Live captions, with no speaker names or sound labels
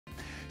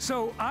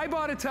So I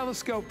bought a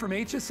telescope from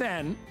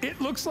HSN.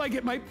 It looks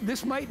like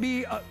this might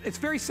be, it's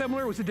very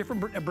similar. It was a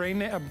different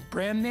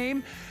brand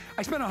name.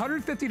 I spent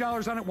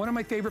 $150 on it, one of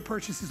my favorite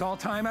purchases all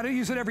time. I don't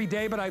use it every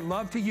day, but I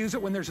love to use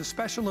it when there's a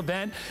special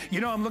event. You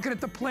know, I'm looking at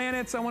the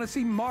planets, I wanna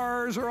see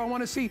Mars, or I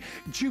wanna see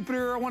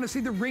Jupiter, I wanna see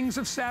the rings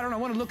of Saturn, I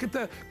wanna look at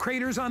the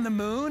craters on the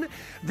moon.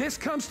 This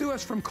comes to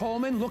us from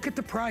Coleman. Look at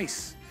the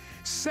price.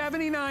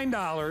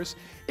 $79.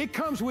 It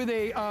comes with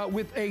a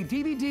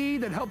DVD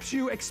that helps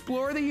you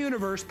explore the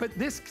universe, but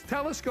this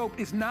telescope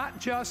is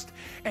not just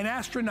an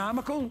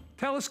astronomical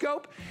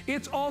telescope,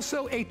 it's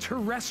also a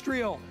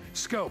terrestrial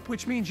scope,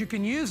 which means you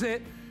can use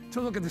it to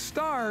look at the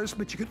stars,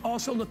 but you can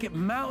also look at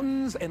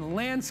mountains and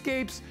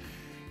landscapes.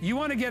 You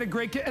wanna get a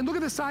great, and look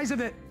at the size of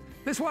it.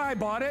 This is why I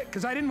bought it,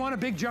 because I didn't want a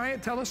big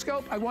giant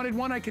telescope. I wanted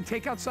one I could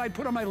take outside,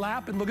 put on my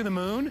lap, and look at the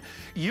moon.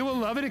 You will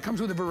love it. It comes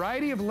with a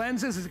variety of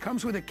lenses. It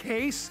comes with a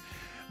case.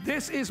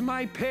 This is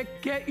my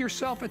pick. Get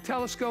yourself a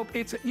telescope.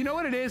 You know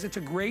what it is? It's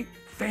a great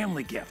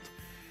family gift.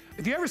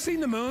 Have you ever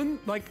seen the moon,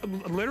 like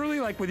literally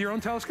like with your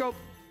own telescope?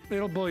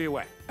 It'll blow you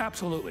away,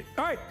 absolutely.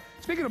 All right,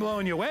 speaking of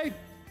blowing you away,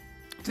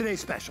 today's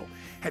special.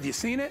 Have you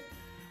seen it?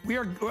 We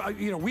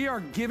are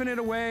giving it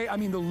away. I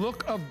mean, the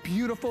look of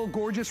beautiful,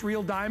 gorgeous,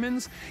 real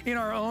diamonds in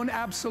our own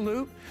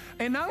Absolute.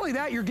 And not only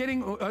that, you're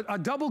getting a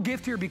double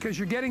gift here because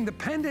you're getting the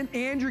pendant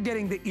and you're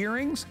getting the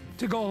earrings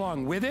to go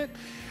along with it.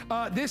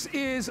 This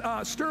is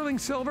sterling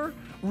silver,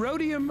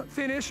 rhodium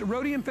finish.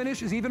 Rhodium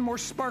finish is even more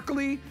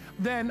sparkly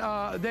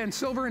than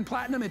silver and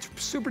platinum. It's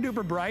super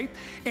duper bright.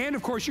 And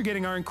of course, you're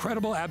getting our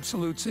incredible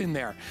Absolutes in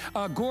there.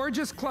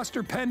 Gorgeous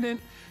cluster pendant,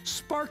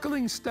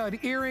 sparkling stud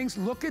earrings.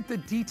 Look at the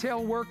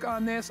detail work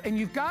on this. And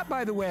you've got,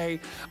 by the way,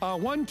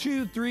 1,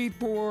 2, 3,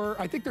 4,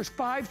 I think there's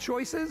 5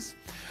 choices.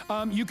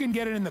 You can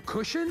get it in the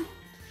cushion.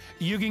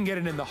 You can get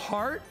it in the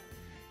heart.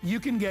 You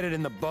can get it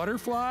in the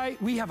butterfly.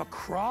 We have a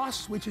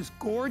cross, which is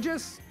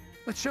gorgeous.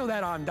 Let's show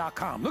that on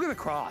 .com. Look at the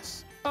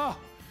cross. Oh,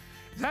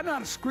 is that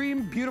not a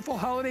scream beautiful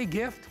holiday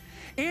gift?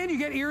 And you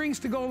get earrings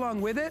to go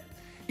along with it.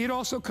 It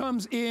also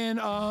comes in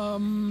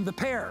the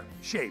pear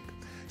shape.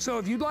 So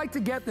if you'd like to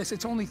get this,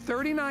 it's only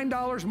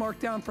 $39 marked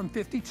down from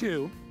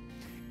 $52.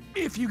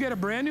 If you get a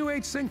brand new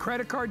HSN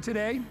credit card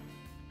today,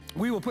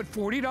 we will put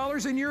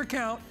 $40 in your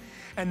account,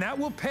 and that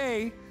will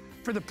pay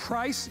for the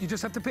price. You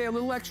just have to pay a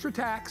little extra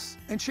tax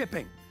and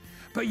shipping.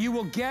 But you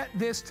will get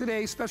this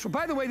today special.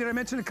 By the way, did I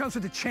mention it comes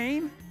with a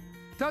chain?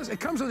 It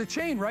comes with a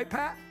chain, right,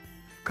 Pat?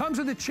 Comes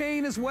with a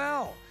chain as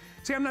well.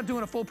 See, I'm not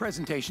doing a full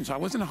presentation, so I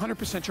wasn't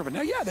 100% sure, but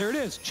now, yeah, there it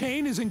is.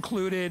 Chain is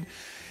included.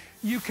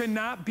 You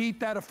cannot beat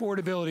that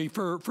affordability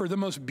for the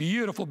most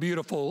beautiful,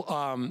 beautiful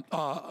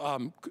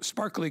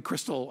sparkly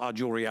crystal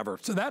jewelry ever.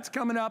 So that's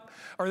coming up,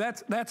 or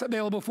that's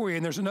available for you.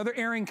 And there's another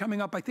airing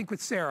coming up, I think,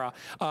 with Sarah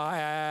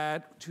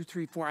at 2,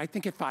 3, 4, I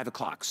think at 5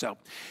 o'clock. So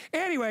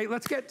anyway,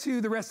 let's get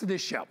to the rest of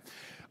this show.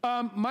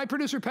 My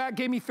producer, Pat,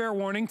 gave me fair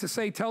warning to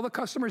say, tell the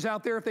customers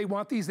out there if they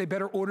want these, they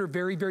better order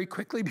very, very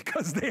quickly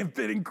because they have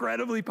been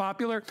incredibly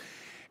popular.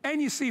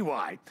 And you see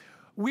why.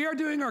 We are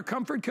doing our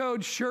comfort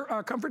code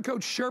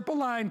Sherpa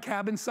Line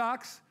cabin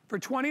socks for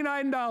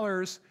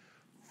 $29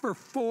 for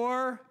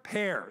 4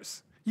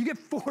 pairs. You get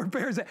 4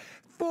 pairs,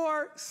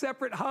 4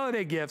 separate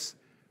holiday gifts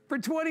for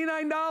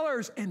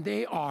 $29. And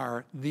they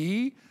are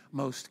the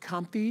most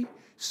comfy,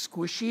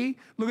 squishy.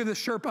 Look at the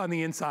Sherpa on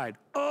the inside.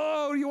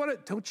 Oh,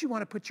 don't you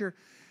want to put your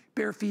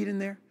bare feet in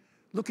there?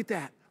 Look at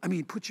that. I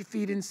mean, put your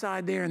feet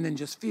inside there and then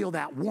just feel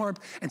that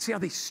warmth and see how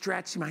they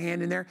stretch. See my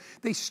hand in there?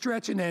 They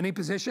stretch into any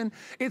position.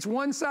 It's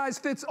one size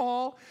fits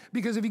all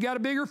because if you got a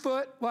bigger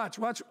foot,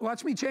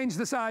 watch me change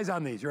the size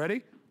on these.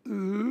 Ready?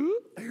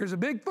 Ooh, here's a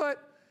big foot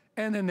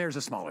and then there's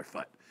a smaller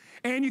foot.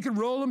 And you can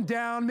roll them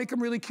down, make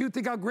them really cute.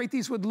 Think how great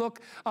these would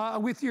look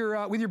with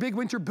your big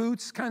winter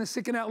boots kind of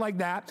sticking out like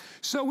that.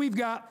 So we've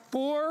got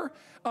 4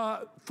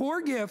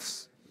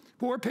 gifts,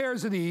 4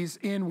 pairs of these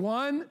in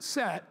one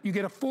set. You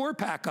get a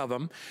 4-pack of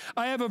them.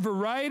 I have a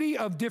variety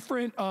of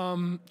different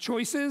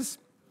choices,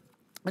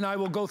 and I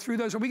will go through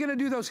those. Are we gonna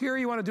do those here, or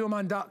you wanna do them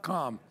on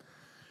 .com?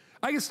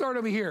 I can start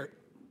over here.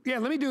 Yeah,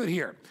 let me do it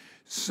here.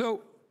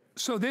 So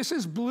this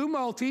is blue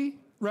multi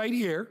right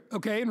here,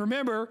 okay? And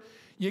remember,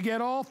 you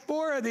get all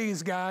 4 of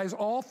these guys,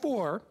 all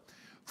 4,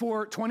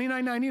 for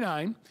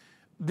 $29.99.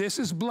 This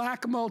is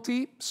black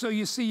multi, so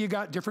you see you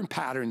got different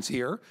patterns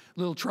here.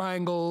 Little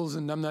triangles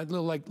and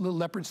little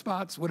leopard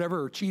spots,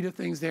 whatever, or cheetah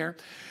things there.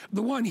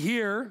 The one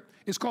here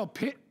is called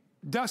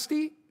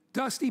Dusty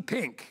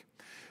Pink.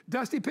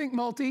 Dusty Pink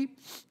multi,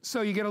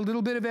 so you get a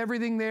little bit of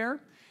everything there.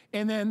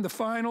 And then the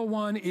final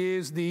one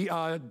is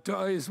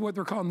is what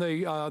they're calling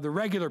the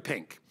regular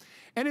pink.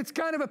 And it's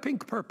kind of a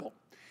pink purple.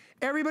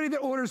 Everybody that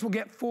orders will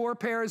get 4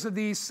 pairs of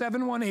these,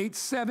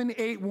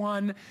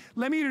 718-781.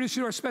 Let me introduce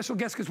you to our special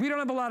guest because we don't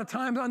have a lot of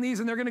time on these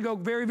and they're gonna go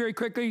very, very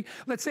quickly.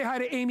 Let's say hi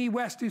to Amy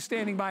West who's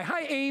standing by.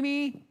 Hi,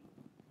 Amy.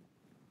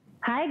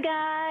 Hi,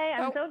 Guy.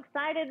 I'm so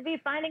excited to be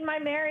finding my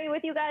Mary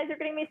with you guys. You're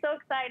getting me so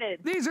excited.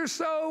 These are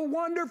so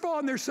wonderful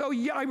and they're so,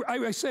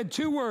 I said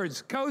 2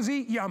 words,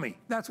 cozy, yummy.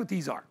 That's what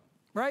these are,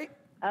 right?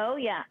 Oh,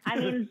 yeah. I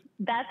mean,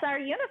 that's our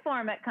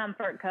uniform at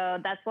Comfort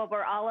Code. That's what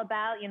we're all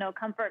about. You know,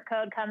 Comfort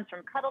Code comes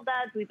from Cuddle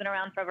Duds. We've been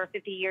around for over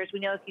 50 years. We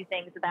know a few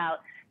things about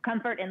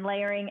comfort and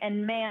layering.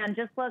 And, man,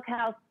 just look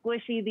how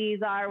squishy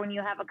these are when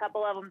you have a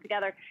couple of them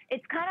together.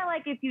 It's kind of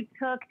like if you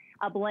took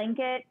a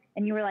blanket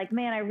and you were like,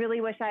 man, I really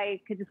wish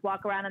I could just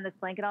walk around in this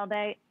blanket all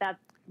day. That's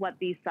what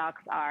these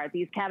socks are.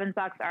 These cabin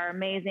socks are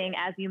amazing,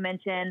 as you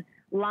mentioned,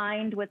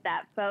 lined with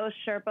that faux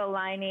Sherpa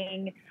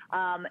lining.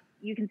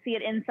 You can see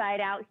it inside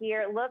out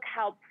here. Look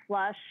how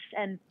plush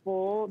and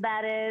full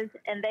that is.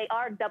 And they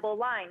are double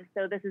lined.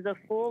 So this is a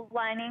full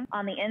lining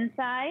on the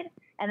inside.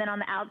 And then on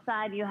the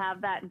outside, you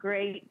have that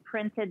great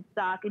printed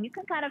sock. And you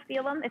can kind of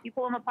feel them. If you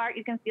pull them apart,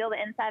 you can feel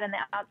the inside and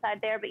the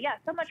outside there. But yeah,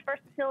 so much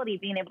versatility,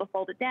 being able to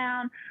fold it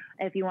down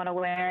if you want to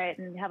wear it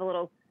and have a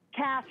little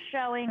calf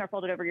showing, or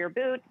fold it over your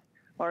boot.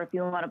 Or if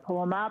you want to pull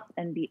them up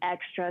and be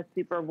extra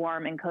super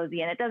warm and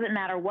cozy. And it doesn't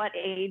matter what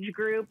age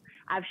group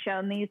I've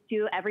shown these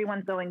to.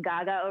 Everyone's going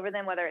gaga over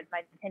them, whether it's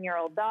my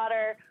 10-year-old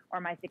daughter or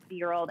my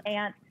 60-year-old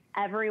aunt.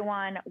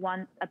 Everyone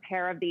wants a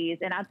pair of these.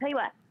 And I'll tell you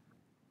what,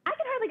 I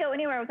can hardly go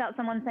anywhere without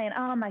someone saying,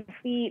 oh, my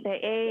feet, they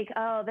ache,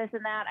 oh, this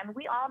and that. I mean,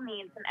 we all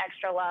need some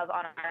extra love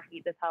on our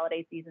feet this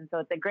holiday season. So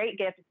it's a great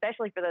gift,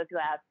 especially for those who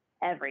have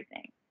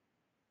everything.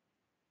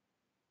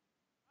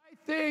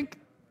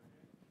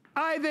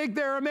 I think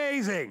they're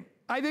amazing.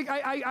 I think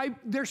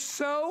they're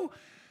so,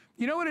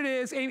 you know what it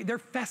is, Amy? They're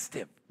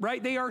festive,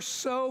 right? They are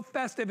so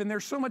festive and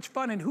they're so much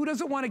fun. And who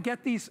doesn't want to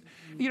get these,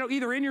 you know,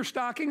 either in your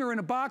stocking or in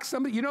a box?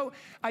 Somebody, you know,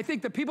 I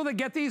think the people that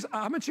get these,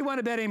 how much you want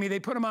to bet, Amy? They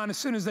put them on as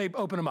soon as they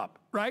open them up,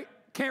 right?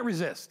 Can't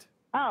resist.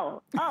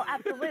 Oh,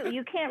 absolutely.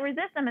 You can't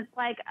resist them. It's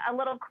like a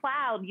little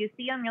cloud. You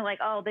see them, you're like,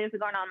 oh, there's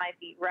going on my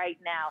feet right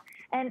now.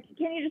 And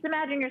can you just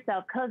imagine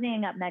yourself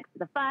cozying up next to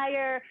the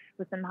fire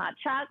with some hot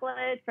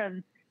chocolate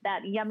from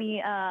that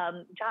yummy hot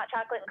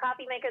chocolate and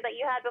coffee maker that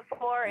you had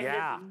before, and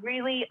just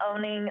really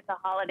owning the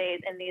holidays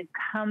in these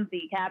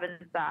comfy cabin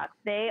socks.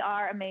 They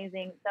are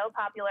amazing, so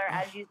popular,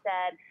 as you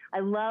said.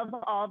 I love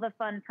all the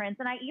fun prints,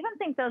 and I even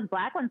think those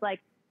black ones, like,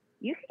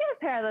 you could get a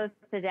pair of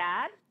those to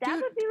Dad.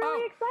 Dad would be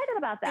really excited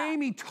about that.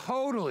 Amy,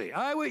 totally.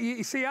 I would.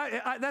 You see,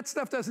 that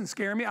stuff doesn't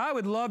scare me. I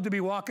would love to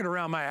be walking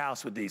around my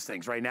house with these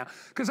things right now,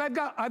 because I've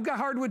got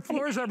hardwood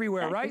floors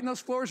everywhere, right? And those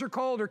floors are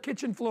cold, or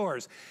kitchen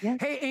floors. Yes.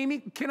 Hey, Amy,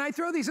 can I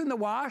throw these in the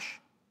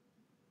wash?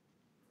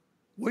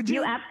 Would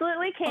you? You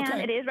absolutely can.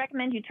 Okay. It is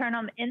recommended you turn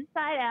them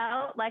inside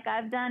out, like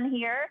I've done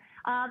here.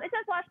 It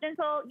says wash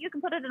gentle. You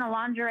can put it in a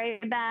lingerie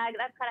bag.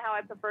 That's kind of how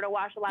I prefer to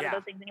wash a lot of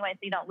those things anyway, so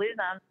you don't lose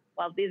them.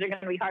 Well, these are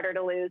going to be harder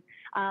to lose.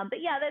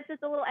 But yeah, that's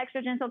just a little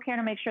extra gentle care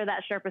to make sure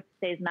that Sherpa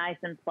stays nice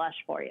and plush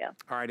for you.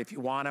 All right, if you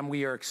want them,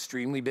 we are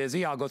extremely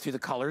busy. I'll go through the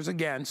colors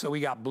again. So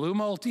we got blue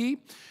multi,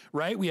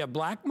 right? We have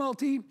black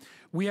multi.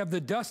 We have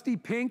the dusty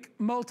pink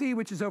multi,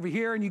 which is over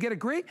here. And you get a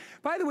great,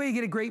 by the way, you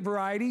get a great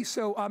variety.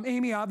 So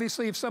Amy,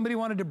 obviously, if somebody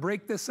wanted to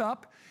break this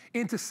up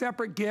into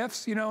separate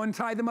gifts, you know, and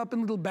tie them up in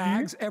little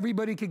bags,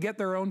 everybody could get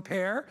their own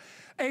pair.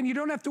 And you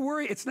don't have to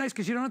worry. It's nice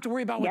because you don't have to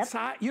worry about what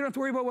size, you don't have to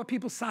worry about what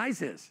people's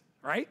size is,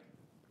 right?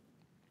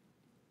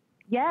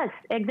 Yes,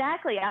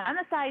 exactly. I'm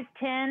a size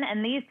 10,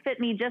 and these fit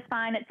me just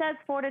fine. It says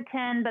 4 to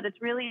 10, but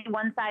it's really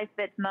one size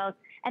fits most.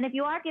 And if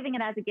you are giving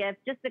it as a gift,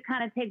 just to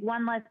kind of take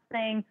one less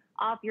thing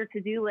off your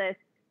to-do list,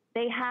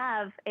 they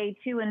have a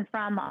to and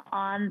from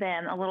on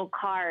them, a little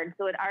card.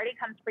 So it already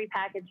comes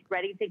prepackaged,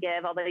 ready to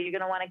give, although you're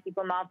going to want to keep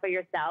them all for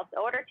yourself.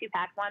 So order 2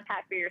 packs, 1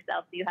 pack for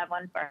yourself, so you have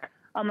one for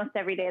almost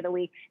every day of the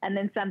week, and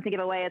then some to give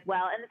away as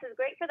well. And this is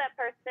great for that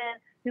person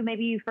who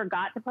maybe you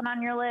forgot to put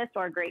on your list,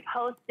 or a great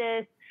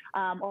hostess,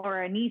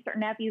 or a niece or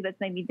nephew that's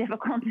maybe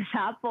difficult to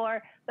shop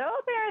for. Throw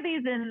a pair of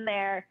these in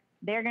there.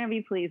 They're going to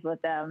be pleased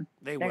with them.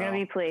 They're going to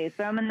be pleased.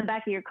 Throw them in the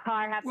back of your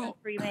car, have them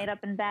pre-made up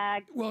in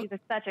bags. These are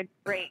such a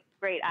great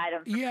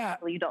items for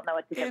people you don't know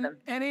what to give them.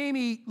 And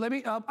Amy, let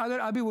me,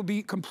 I will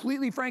be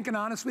completely frank and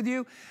honest with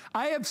you.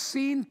 I have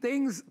seen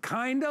things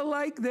kind of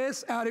like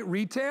this out at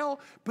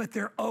retail, but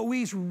they're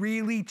always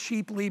really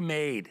cheaply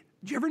made.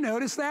 Did you ever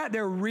notice that?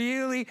 They're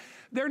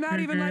not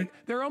even like,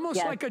 they're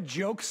almost like a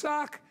joke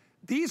sock.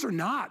 These are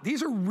not.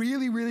 These are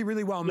really, really,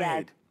 really well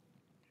made.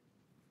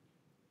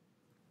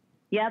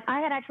 Yep, I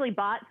had actually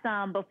bought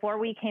some before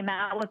we came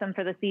out with them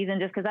for the season,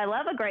 just because I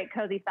love a great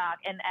cozy sock.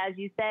 And as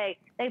you say,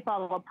 they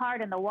fall apart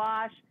in the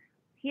wash.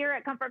 Here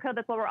at Comfort Code,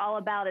 that's what we're all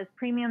about, is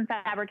premium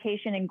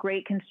fabrication and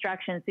great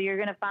construction. So you're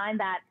going to find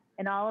that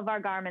in all of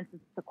our garments.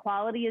 The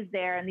quality is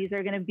there, and these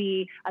are going to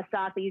be a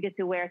sock that you get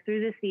to wear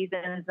through the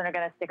seasons and are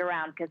going to stick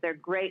around because they're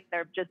great.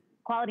 They're just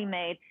quality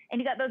made. And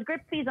you got those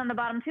grippies on the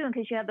bottom too, in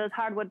case you have those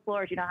hardwood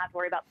floors. You don't have to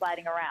worry about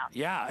sliding around.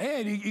 Yeah,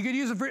 and you could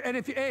use them for, and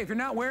if you're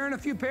not wearing a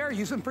few pair,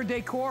 use them for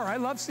decor. I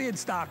love seeing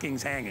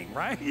stockings hanging,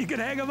 right? You can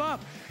hang them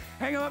up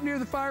near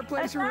the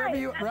fireplace or wherever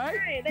you,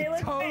 right? They look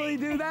totally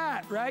great. Do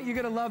that, right? You're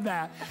gonna love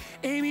that.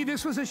 Amy,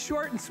 this was a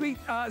short and sweet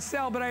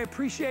sell, but I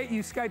appreciate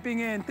you Skyping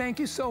in. Thank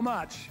you so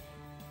much.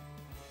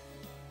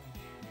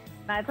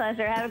 My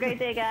pleasure. Have a great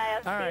day,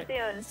 guys. I'll see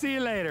you soon. See you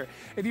later.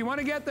 If you want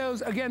to get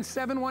those, again,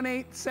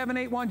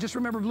 718-781. Just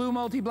remember blue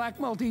multi, black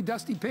multi,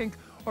 dusty pink,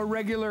 or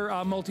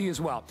regular multi as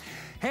well.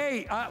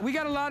 Hey, we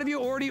got a lot of you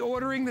already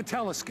ordering the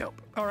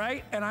telescope, all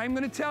right? And I'm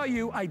gonna tell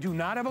you, I do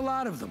not have a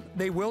lot of them.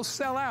 They will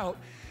sell out.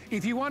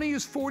 If you want to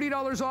use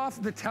 $40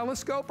 off the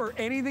telescope or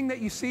anything that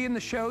you see in the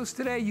shows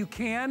today, you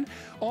can.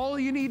 All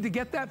you need to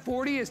get that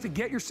 40 is to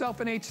get yourself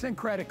an HSN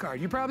credit card.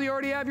 You probably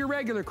already have your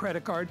regular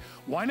credit card.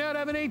 Why not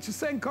have an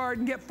HSN card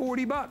and get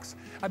 40 bucks?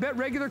 I bet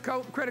regular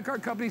credit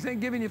card companies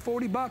ain't giving you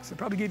 40 bucks. They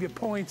probably give you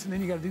points and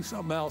then you got to do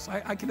something else.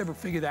 I can never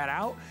figure that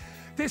out.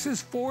 This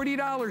is $40,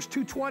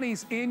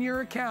 220s in your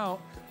account,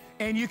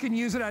 and you can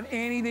use it on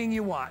anything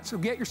you want. So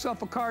get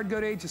yourself a card, go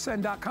to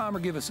hsn.com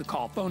or give us a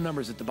call. Phone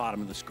number's at the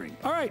bottom of the screen.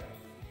 All right.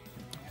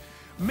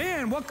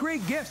 Man, what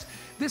great gifts.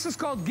 This is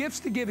called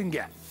Gifts to Give and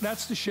Get.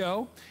 That's the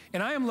show.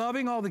 And I am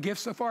loving all the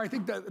gifts so far. I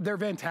think that they're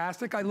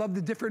fantastic. I love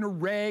the different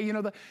array. You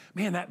know,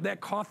 that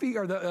coffee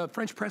or the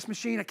French press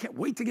machine. I can't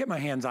wait to get my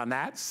hands on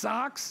that.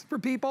 Socks for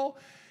people.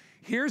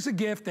 Here's a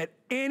gift that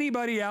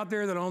anybody out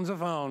there that owns a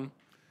phone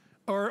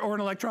or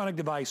an electronic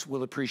device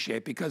will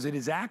appreciate, because it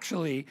is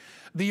actually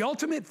the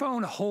ultimate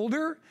phone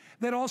holder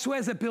that also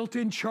has a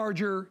built-in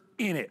charger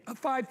in it, a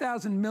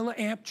 5,000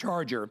 milliamp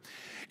charger.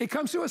 It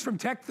comes to us from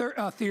Tech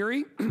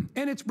Theory,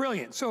 and it's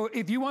brilliant. So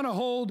if you want to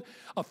hold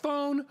a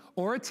phone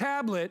or a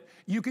tablet,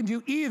 you can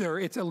do either.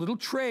 It's a little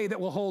tray that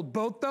will hold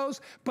both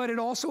those, but it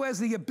also has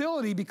the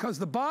ability, because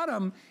the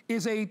bottom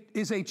is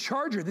a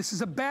charger. This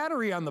is a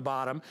battery on the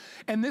bottom,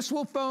 and this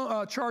will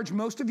charge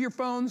most of your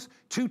phones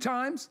 2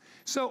 times.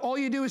 So all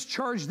you do is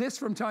charge this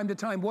from time to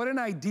time. What an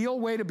ideal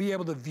way to be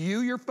able to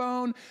view your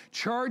phone,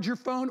 charge your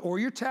phone or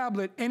your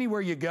tablet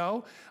anywhere you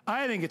go.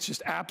 I think it's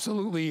just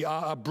absolutely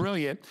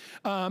brilliant.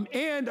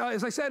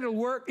 As I said, it'll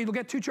work. It'll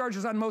get 2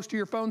 charges on most of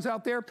your phones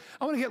out there.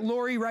 I want to get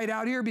Lori right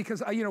out here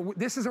because, you know,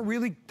 this is a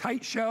really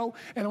tight show,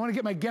 and I want to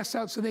get my guests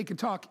out so they can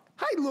talk.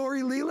 Hi,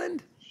 Lori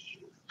Leland.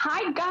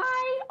 Hi,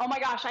 Guy. Oh my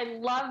gosh, I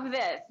love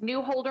this.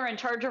 New holder and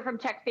charger from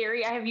Tech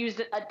Theory. I have used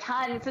it a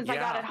ton since I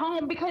got it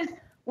home, because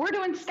we're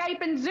doing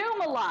Skype and Zoom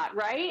a lot,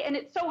 right? And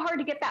it's so hard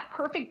to get that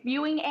perfect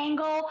viewing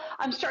angle.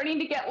 I'm starting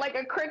to get like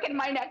a crick in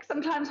my neck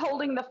sometimes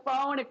holding the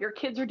phone. If your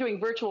kids are doing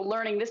virtual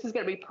learning, this is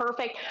going to be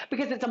perfect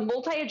because it's a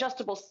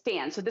multi-adjustable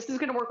stand. So this is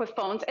going to work with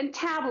phones and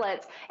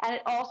tablets, and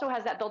it also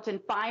has that built-in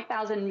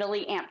 5,000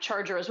 milliamp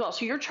charger as well.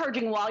 So you're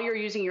charging while you're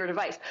using your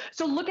device.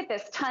 So look at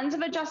this, tons of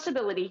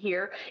adjustability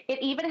here. It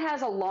even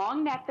has a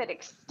long neck that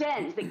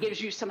extends, that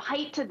gives you some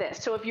height to this.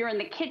 So if you're in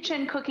the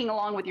kitchen cooking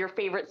along with your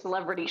favorite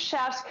celebrity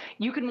chefs,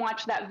 you can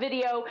watch that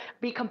video,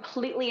 be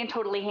completely and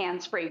totally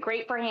hands-free.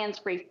 Great for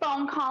hands-free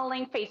phone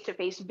calling,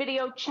 face-to-face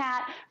video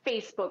chat,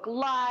 Facebook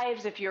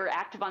Lives. If you're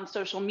active on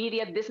social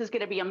media, this is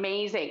going to be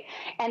amazing.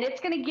 And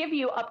it's going to give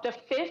you up to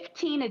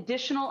 15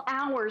 additional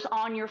hours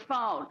on your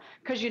phone.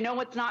 Because you know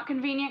what's not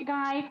convenient,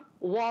 Guy?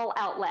 Wall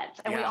outlets.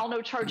 And we all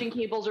know charging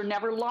cables are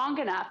never long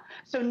enough.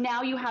 So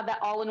now you have that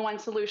all-in-one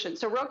solution.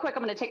 So real quick,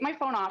 I'm going to take my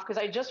phone off because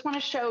I just want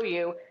to show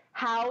you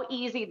how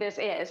easy this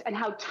is and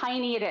how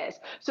tiny it is.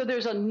 So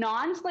there's a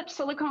non-slip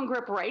silicone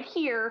grip right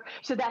here.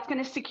 So that's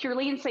going to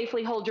securely and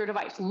safely hold your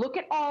device. Look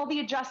at all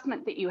the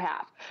adjustment that you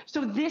have.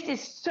 So this is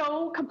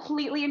so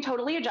completely and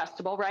totally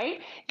adjustable,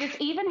 right? This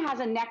even has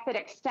a neck that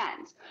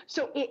extends.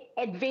 So it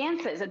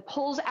advances and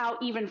pulls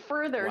out even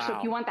further. Wow. So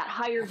if you want that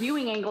higher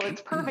viewing angle,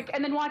 it's perfect.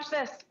 And then watch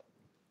this.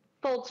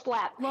 Folds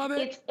flat. Love it.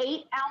 It's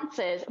 8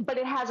 ounces, but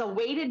it has a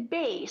weighted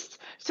base.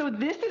 So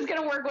this is going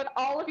to work with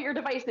all of your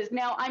devices.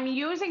 Now, I'm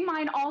using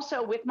mine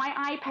also with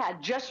my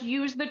iPad. Just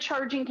use the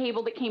charging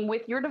cable that came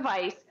with your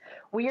device.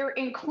 We are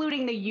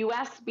including the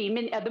USB,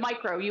 the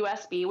micro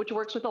USB, which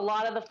works with a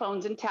lot of the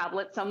phones and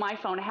tablets. So my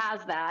phone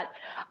has that.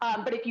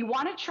 But if you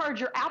want to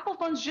charge your Apple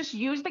phones, just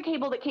use the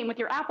cable that came with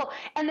your Apple.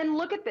 And then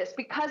look at this.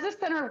 Because the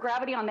center of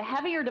gravity on the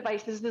heavier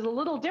devices is a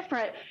little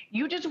different,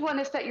 you just want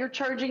to set your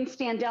charging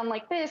stand down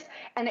like this,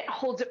 and it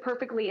holds it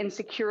perfectly and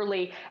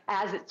securely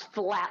as it's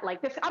flat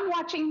like this. I'm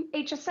watching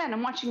HSN.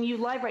 I'm watching you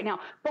live right now.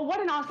 But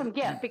what an awesome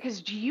gift, because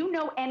do you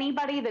know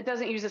anybody that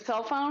doesn't use a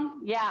cell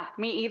phone? Yeah,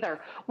 me either.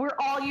 We're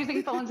all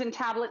using phones and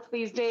tablets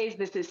these days.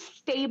 This is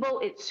stable,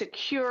 it's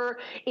secure,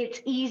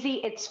 it's easy,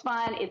 it's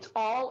fun, it's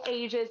all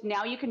ages.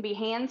 Now you can be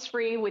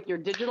hands-free with your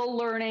digital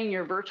learning,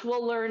 your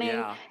virtual learning.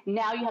 Yeah.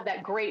 Now you have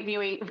that great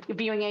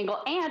viewing angle,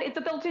 and it's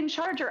a built-in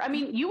charger. I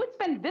mean, you would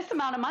spend this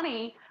amount of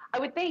money, I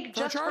would think,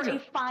 just for a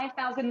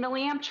 5,000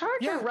 milliamp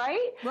charger,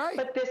 right? Right.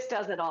 But this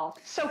does it all.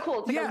 So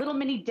cool. It's like a little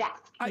mini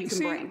desk you can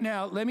bring.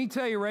 Now, let me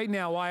tell you right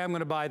now why I'm going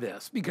to buy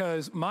this.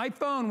 Because my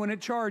phone, when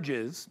it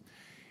charges,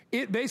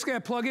 basically I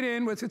plug it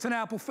in, it's an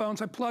Apple phone,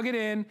 so I plug it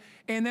in,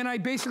 and then I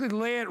basically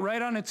lay it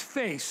right on its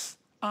face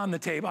on the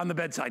table, on the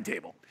bedside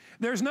table.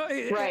 There's no,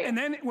 and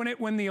then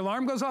when the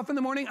alarm goes off in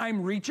the morning,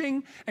 I'm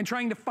reaching and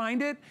trying to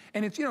find it,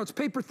 and it's, you know, it's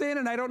paper thin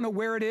and I don't know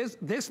where it is.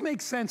 This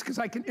makes sense because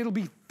it'll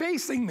be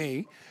facing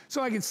me,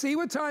 so I can see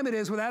what time it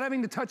is without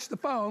having to touch the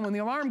phone when the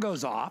alarm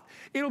goes off.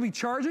 It'll be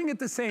charging at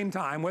the same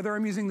time, whether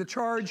I'm using the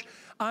charge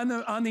on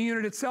the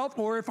unit itself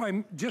or if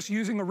I'm just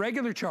using a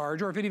regular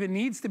charge or if it even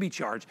needs to be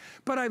charged.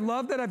 But I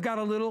love that I've got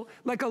a little,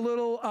 like a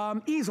little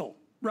easel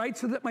right?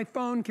 So that my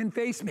phone can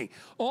face me.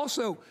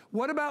 Also,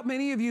 what about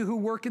many of you who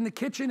work in the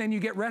kitchen and you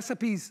get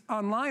recipes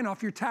online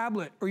off your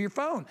tablet or your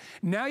phone?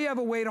 Now you have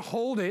a way to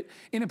hold it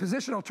in a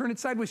position. I'll turn it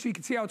sideways so you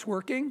can see how it's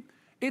working.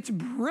 It's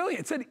brilliant.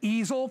 It's an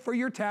easel for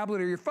your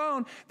tablet or your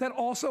phone that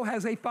also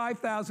has a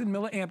 5,000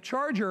 milliamp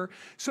charger.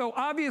 So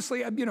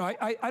obviously, you know,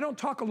 I don't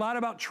talk a lot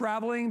about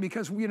traveling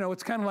because, you know,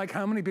 it's kind of like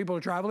how many people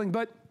are traveling,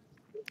 but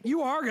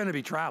you are going to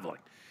be traveling.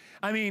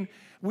 I mean,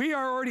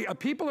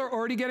 people are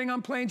already getting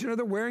on planes, you know,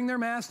 they're wearing their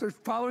masks, they're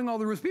following all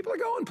the rules. People are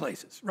going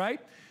places, right?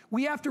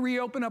 We have to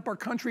reopen up our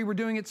country. We're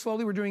doing it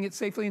slowly, we're doing it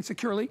safely and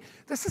securely.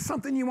 This is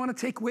something you want to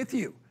take with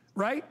you,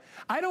 right?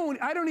 I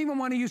don't even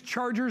want to use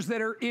chargers that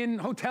are in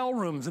hotel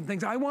rooms and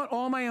things. I want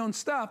all my own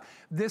stuff.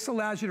 This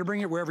allows you to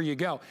bring it wherever you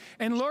go.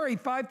 And Lori,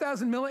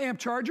 5,000 milliamp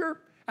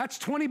charger, that's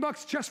 20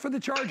 bucks just for the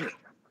charger,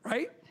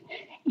 right?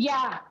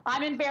 Yeah,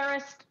 I'm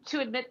embarrassed to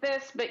admit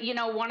this, but you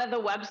know, one of the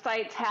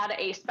websites had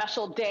a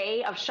special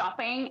day of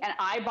shopping and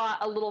I bought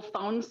a little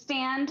phone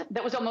stand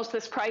that was almost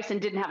this price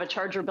and didn't have a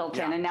charger built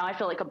in. And now I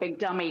feel like a big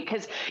dummy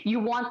because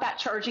you want that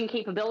charging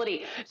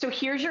capability. So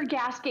here's your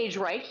gas gauge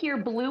right here.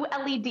 Blue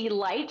LED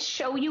lights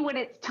show you when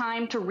it's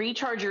time to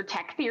recharge your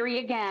Tech Theory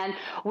again.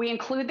 We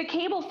include the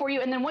cable for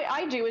you. And then what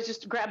I do is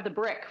just grab the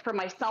brick from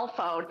my cell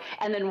phone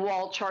and then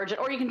wall charge it,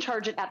 or you can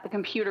charge it at the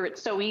computer.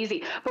 It's so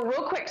easy. But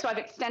real quick, so I've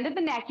extended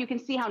the neck. You can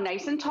see how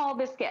nice and tall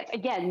this gets.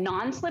 Again,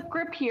 non-slip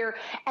grip here,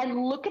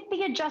 and look at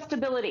the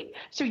adjustability.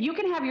 So you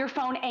can have your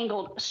phone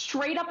angled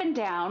straight up and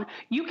down.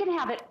 You can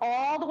have it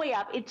all the way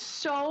up. It's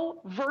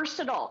so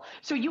versatile.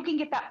 So you can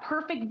get that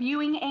perfect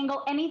viewing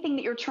angle, anything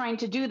that you're trying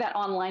to do, that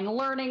online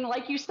learning,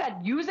 like you said,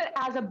 use it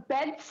as a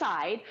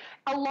bedside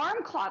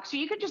alarm clock. So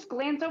you could just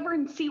glance over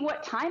and see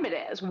what time it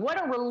is. What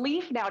a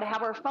relief now to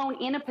have our phone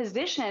in a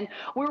position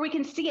where we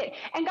can see it.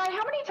 And Guy,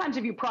 how many times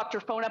have you propped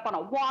your phone up on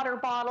a water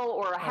bottle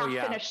or a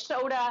half-finished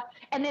soda,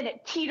 and then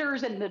it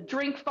teeters and the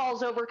drink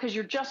falls over because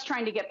you're just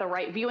trying to get the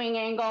right viewing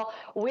angle?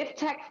 With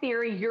Tech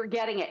Theory, you're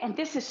getting it. And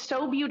this is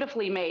so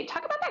beautifully made.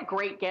 Talk about that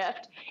great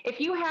gift. If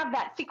you have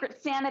that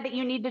Secret Santa that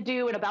you need to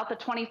do at about the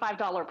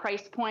 $25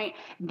 price point,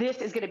 this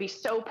is going to be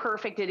so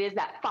perfect. It is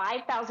that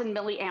 5,000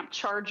 milliamp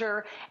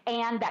charger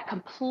and that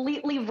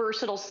completely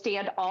versatile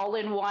stand all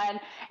in one.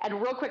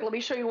 And real quick, let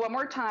me show you one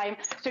more time.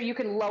 So you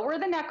can lower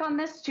the neck on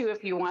this too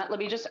if you want. Let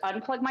me just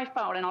unplug my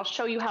phone and I'll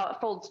show you how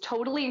it folds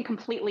totally and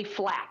completely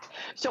flat.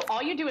 So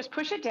all you do is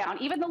push it down.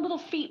 Even the little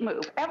feet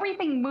move.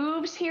 Everything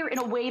moves here in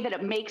a way that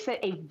it makes it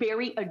a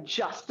very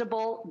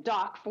adjustable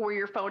dock for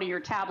your phone or your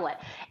tablet.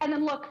 And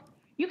then look,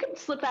 you can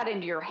slip that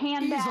into your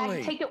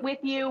handbag, take it with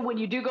you when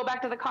you do go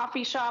back to the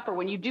coffee shop or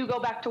when you do go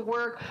back to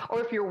work, or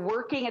if you're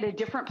working at a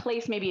different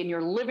place, maybe in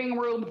your living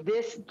room.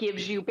 This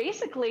gives you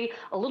basically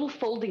a little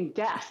folding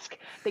desk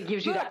that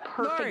gives you that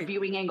perfect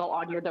viewing angle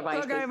on your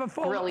device. Look, I have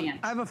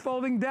a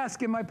folding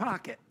desk in my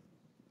pocket.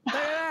 Look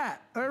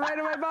at that, right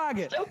in my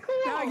pocket. So cool.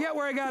 Now I get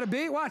where I gotta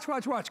be. Watch,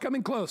 watch, watch,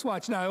 coming close,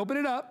 watch. Now I open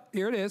it up,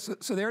 here it is.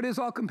 So there it is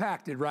all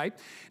compacted, right?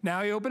 Now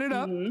I open it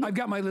up, I've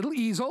got my little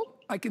easel.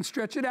 I can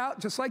stretch it out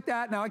just like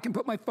that. Now I can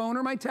put my phone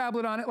or my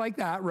tablet on it like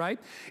that, right?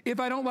 If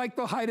I don't like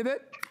the height of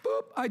it,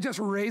 boop, I just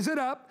raise it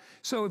up.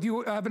 So if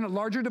you have a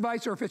larger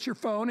device or if it's your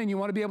phone and you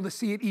want to be able to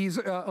see it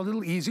a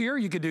little easier,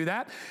 you could do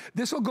that.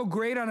 This will go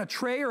great on a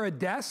tray or a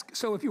desk.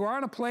 So if you are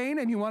on a plane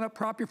and you want to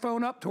prop your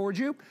phone up towards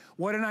you,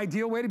 what an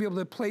ideal way to be able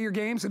to play your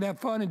games and have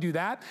fun and do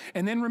that.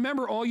 And then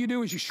remember, all you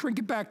do is you shrink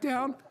it back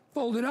down,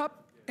 fold it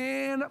up,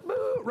 and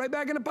right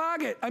back in the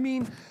pocket. I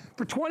mean,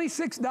 for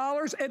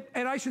 $26,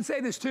 and I should say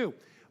this too,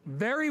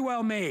 very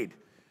well made.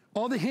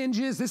 All the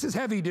hinges, this is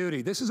heavy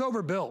duty. This is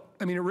overbuilt.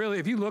 I mean, it really,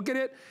 if you look at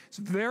it, it's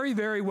very,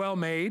 very well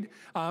made,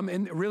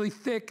 and really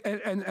thick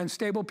and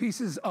stable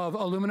pieces of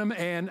aluminum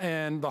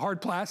and the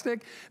hard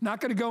plastic.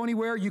 Not gonna go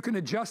anywhere. You can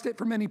adjust it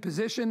from any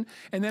position.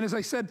 And then, as I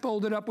said,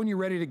 fold it up when you're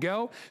ready to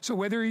go. So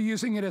whether you're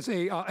using it as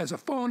a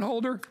phone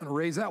holder, I'm gonna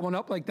raise that one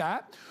up like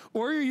that,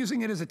 or you're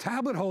using it as a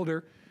tablet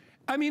holder,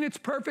 I mean, it's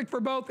perfect for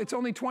both. It's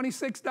only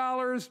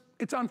 $26.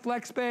 It's on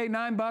FlexPay,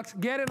 $9.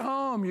 Get it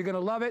home. You're gonna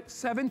love it.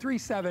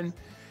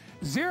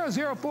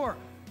 737-004.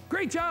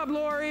 Great job,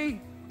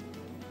 Lori.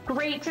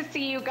 Great to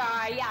see you,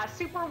 Guy. Yeah,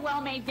 super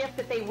well-made gift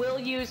that they will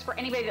use for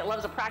anybody that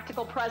loves a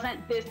practical present.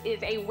 This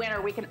is a winner.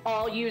 We can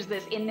all use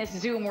this in this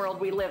Zoom world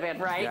we live in,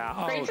 right?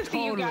 Yeah, Great to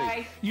see you,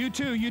 Guy. You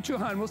too,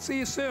 hon. We'll see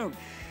you soon.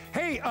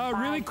 Hey,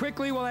 really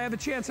quickly, while I have a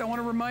chance, I want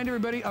to remind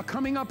everybody,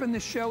 coming up in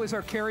this show is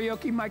our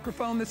karaoke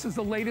microphone. This is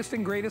the latest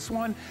and greatest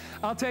one.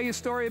 I'll tell you a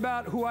story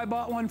about who I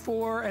bought one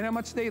for and how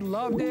much they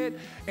loved it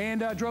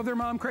and drove their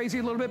mom crazy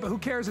a little bit, but who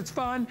cares? It's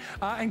fun.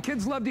 And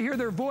kids love to hear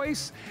their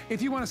voice.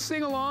 If you want to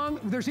sing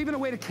along, there's even a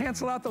way to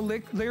cancel out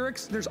the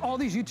lyrics. There's all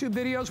these YouTube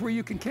videos where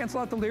you can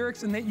cancel out the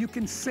lyrics and that you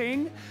can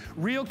sing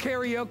real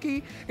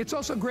karaoke. It's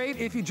also great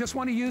if you just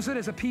want to use it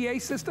as a PA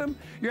system.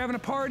 You're having a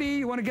party,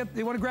 you want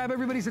to grab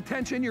everybody's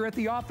attention, you're at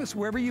the office,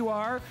 wherever you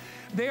are.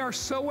 They are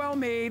so well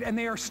made, and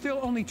they are still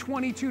only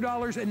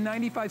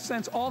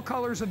 $22.95. All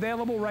colors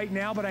available right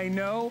now, but I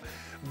know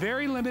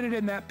very limited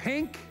in that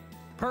pink,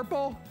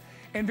 purple,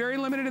 and very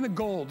limited in the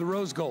gold, the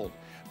rose gold.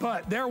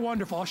 but they're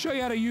wonderful. I'll show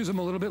you how to use them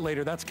a little bit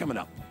later. That's coming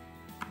up.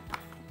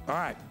 All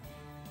right,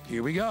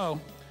 here we go.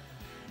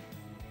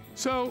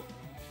 So,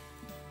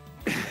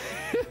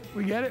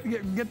 we get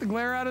it? Get the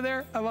glare out of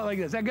there? How about like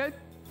this? Is that good?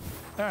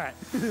 All right.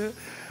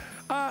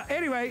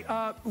 Anyway,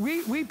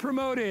 we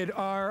promoted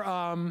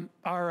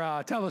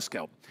our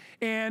telescope,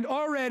 and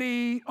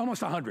already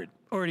almost 100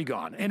 already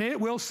gone, and it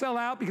will sell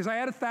out because I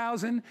had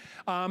 1,000.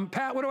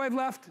 Pat, what do I have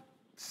left?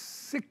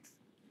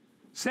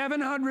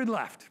 700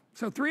 left.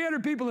 So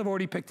 300 people have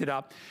already picked it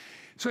up.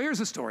 So here's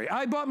the story.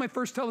 I bought my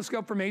first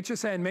telescope from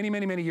HSN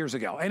many years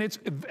ago, and it's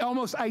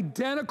almost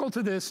identical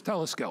to this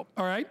telescope,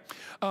 all right?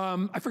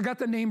 I forgot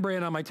the name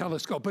brand on my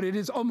telescope, but it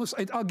is almost,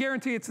 I'll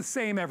guarantee it's the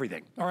same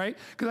everything, all right?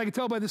 Because I can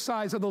tell by the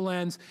size of the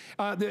lens.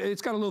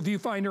 It's got a little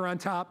viewfinder on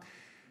top.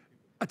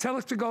 A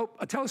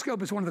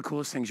telescope is one of the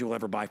coolest things you'll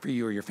ever buy for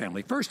you or your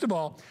family. First of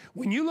all,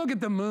 when you look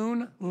at the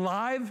moon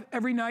live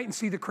every night and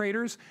see the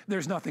craters,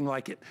 there's nothing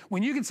like it.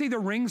 When you can see the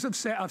rings of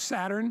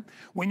Saturn,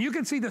 when you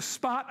can see the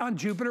spot on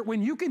Jupiter,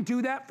 when you can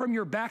do that from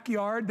your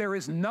backyard, there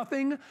is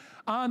nothing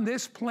on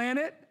this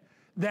planet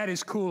that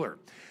is cooler.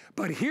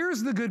 But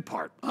here's the good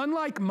part.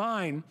 Unlike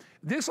mine,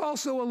 this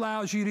also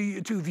allows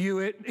you to view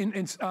it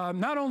in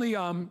not only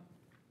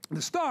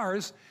the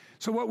stars,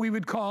 so what we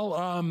would call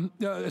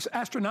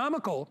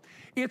astronomical,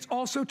 it's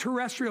also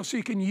terrestrial, so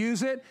you can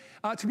use it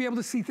to be able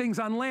to see things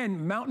on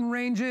land, mountain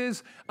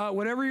ranges,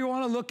 whatever you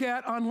want to look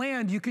at on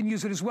land, you can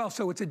use it as well.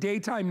 So it's a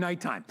daytime,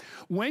 nighttime.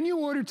 When you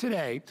order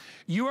today,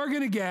 you are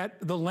going to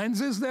get the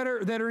lenses that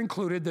are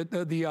included,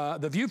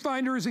 the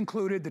viewfinder is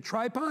included, the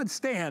tripod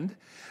stand.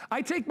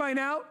 I take mine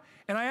out,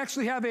 and I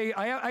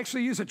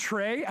actually use a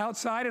tray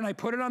outside, and I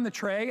put it on the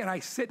tray, and I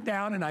sit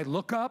down and I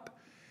look up.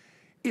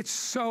 It's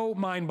so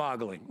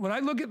mind-boggling. When I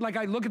look at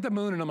the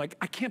moon and I'm like,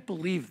 I can't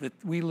believe that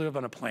we live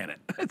on a planet.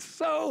 It's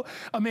so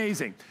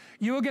amazing.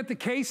 You will get the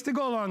case to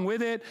go along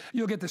with it.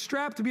 You'll get the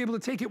strap to be able to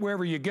take it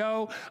wherever you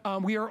go.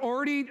 We are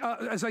already,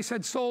 as I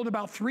said, sold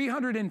about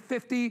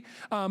 350.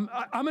 I'm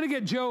gonna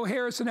get Joe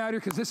Harrison out here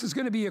because this is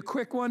gonna be a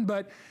quick one,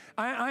 but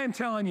I am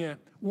telling you,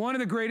 one of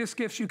the greatest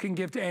gifts you can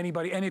give to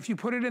anybody, and if you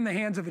put it in the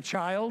hands of a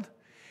child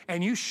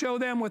and you show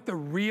them what the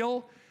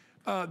real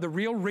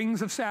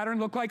rings of Saturn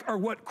look like, or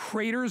what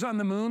craters on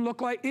the moon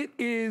look like,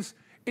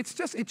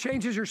 it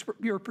changes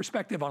your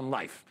perspective on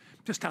life,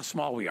 just how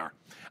small we are.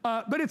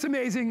 But it's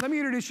amazing. Let me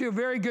introduce you a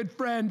very good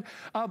friend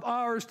of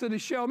ours to the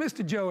show,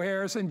 Mr. Joe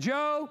Harrison.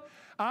 Joe,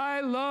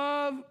 I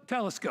love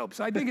telescopes.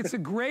 I think it's the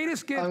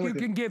greatest gift you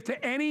can give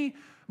to any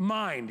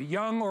mind,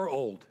 young or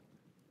old.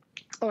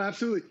 Oh,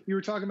 absolutely. You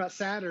were talking about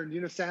Saturn. You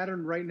know,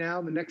 Saturn right now,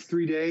 in the next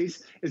 3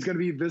 days, is going to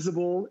be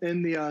visible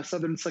in the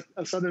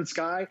southern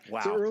sky. Wow.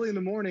 So early in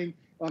the morning,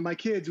 my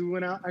kids, we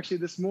went out actually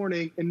this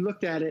morning and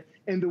looked at it.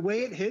 And the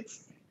way it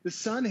hits, the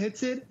sun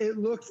hits it,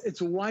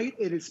 it's white,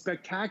 it is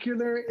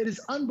spectacular. It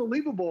is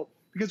unbelievable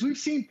because we've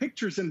seen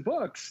pictures in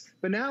books.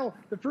 But now,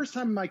 the first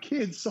time my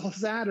kids saw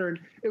Saturn,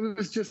 it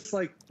was just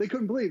like, they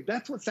couldn't believe,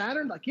 that's what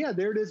Saturn? Like, yeah,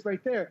 there it is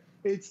right there.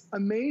 It's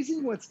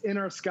amazing what's in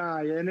our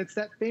sky. And it's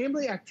that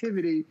family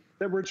activity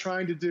that we're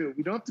trying to do.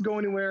 We don't have to go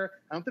anywhere.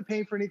 I don't have to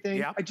pay for anything.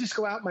 Yep. I just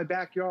go out in my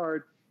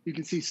backyard. You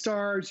can see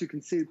stars. You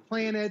can see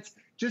planets.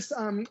 Just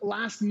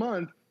last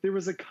month, there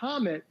was a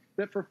comet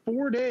that for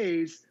 4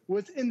 days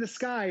was in the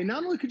sky. And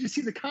not only could you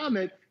see the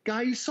comet,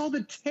 Guy, you saw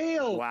the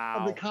tail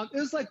of the comet. It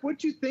was like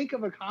what you think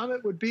of a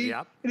comet would be.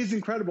 Yep. It is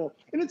incredible.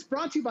 And it's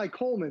brought to you by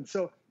Coleman.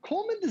 So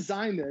Coleman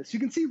designed this. You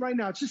can see right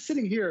now, it's just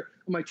sitting here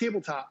on my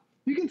tabletop.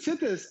 You can sit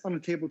this on a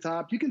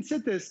tabletop. You can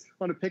sit this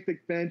on a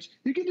picnic bench.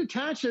 You can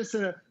detach this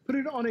and put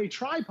it on a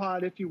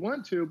tripod if you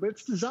want to, but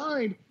it's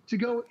designed to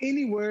go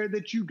anywhere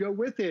that you go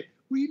with it.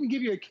 We even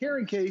give you a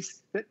carrying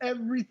case that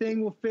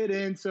everything will fit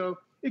in. So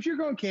if you're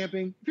going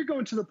camping, if you're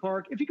going to the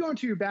park, if you go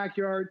into your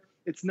backyard,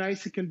 it's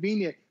nice and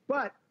convenient.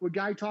 But what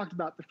Guy talked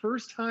about, the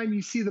first time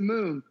you see the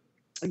moon,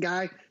 and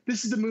Guy,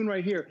 this is the moon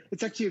right here.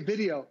 It's actually a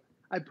video.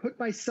 I put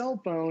my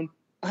cell phone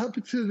up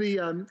to the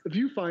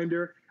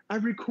viewfinder. I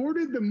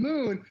recorded the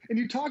moon, and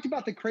you talked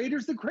about the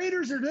craters. The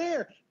craters are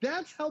there.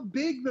 That's how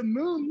big the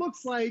moon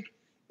looks like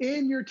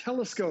in your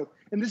telescope.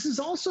 And this is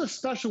also a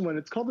special one.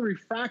 It's called the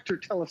refractor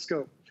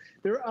telescope.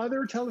 There are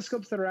other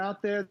telescopes that are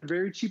out there,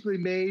 very cheaply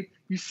made.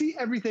 You see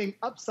everything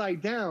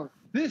upside down.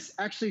 This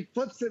actually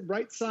flips it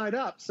right side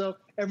up, so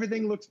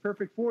everything looks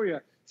perfect for you.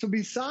 So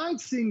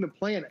besides seeing the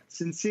planets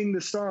and seeing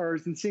the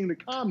stars and seeing the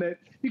comet,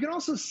 you can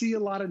also see a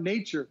lot of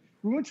nature.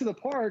 We went to the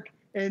park,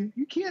 and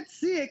you can't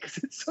see it because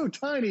it's so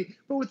tiny,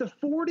 but with a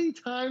 40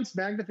 times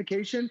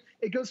magnification,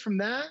 it goes from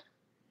that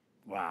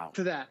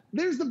to that.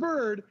 There's the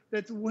bird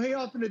that's way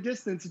off in the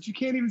distance that you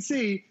can't even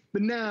see,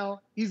 but now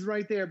he's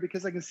right there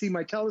because I can see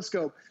my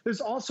telescope.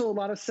 There's also a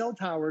lot of cell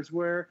towers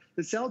where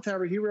the cell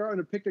tower, here we are on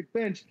a picnic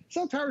bench,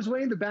 cell towers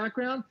way in the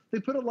background. They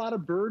put a lot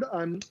of bird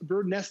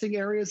nesting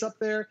areas up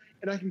there,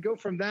 and I can go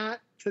from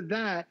that to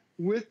that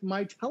with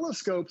my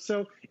telescope.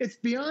 So it's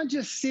beyond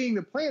just seeing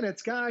the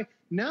planets, Guy.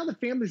 Now the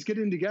family's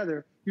getting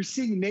together. You're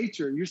seeing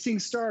nature. You're seeing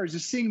stars.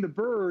 You're seeing the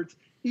birds.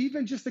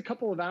 Even just a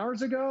couple of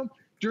hours ago,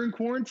 During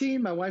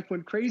quarantine, my wife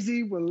went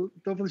crazy. Well,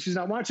 hopefully she's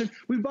not watching.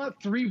 We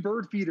bought 3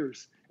 bird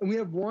feeders, and we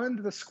have one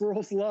that the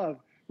squirrels love.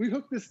 We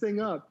hooked this thing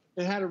up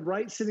and had it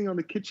right sitting on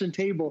the kitchen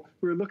table.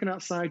 We were looking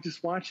outside,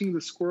 just watching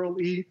the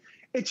squirrel eat.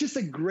 It's just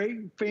a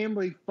great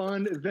family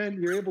fun event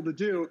you're able to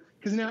do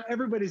because now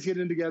everybody's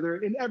getting together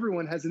and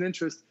everyone has an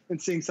interest in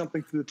seeing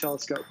something through the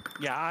telescope.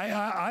 Yeah,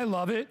 I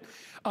love it.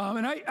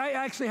 And I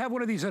actually have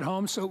one of these at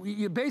home. So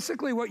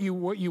basically what you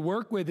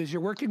work with is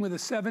you're working with a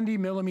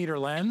 70mm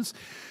lens,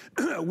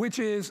 which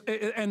is,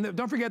 and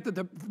don't forget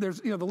that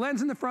there's the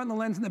lens in the front and the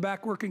lens in the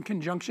back work in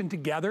conjunction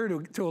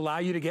together to allow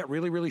you to get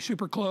really, really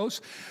super close.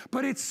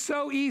 But it's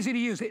so easy to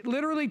use. It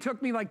literally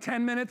took me like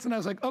 10 minutes and I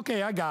was like,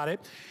 okay, I got it.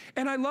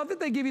 And I love that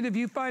they give you the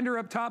viewfinder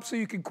up top so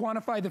you can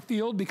quantify the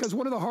field, because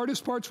one of the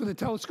hardest parts with a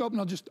telescope,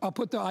 and I'll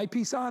put the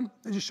eyepiece on.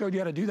 I just showed you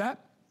how to do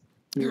that.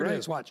 Here it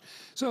is, watch.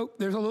 So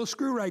there's a little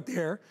screw right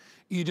there.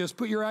 You just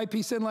put your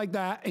eyepiece in like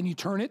that and you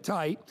turn it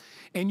tight.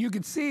 And you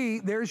can see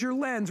there's your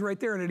lens right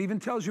there, and it even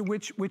tells you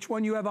which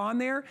one you have on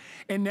there.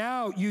 And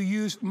now you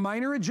use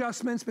minor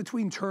adjustments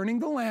between turning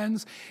the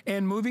lens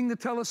and moving the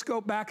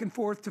telescope back and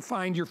forth to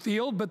find your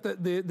field. But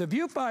the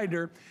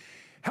viewfinder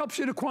helps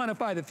you to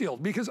quantify the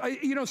field, because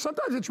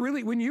sometimes it's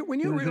really, when you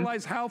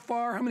realize how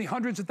many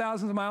hundreds of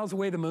thousands of miles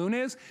away the moon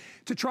is,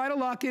 to try to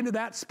lock into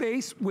that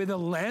space with a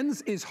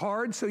lens is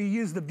hard. So you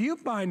use the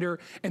viewfinder,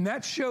 and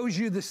that shows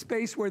you the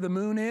space where the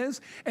moon is,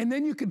 and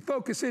then you can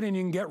focus it and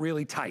you can get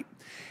really tight.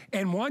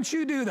 And once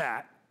you do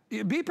that,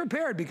 be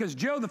prepared, because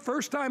Joe, the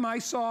first time I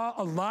saw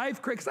a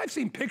live, because I've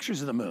seen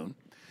pictures of the moon,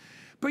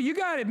 but you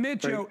gotta admit,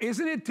 Joe,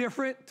 isn't it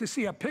different to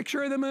see a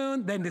picture of the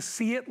moon than to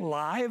see it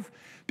live?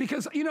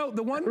 Because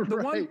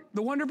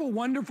the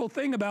wonderful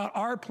thing about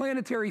our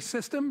planetary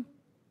system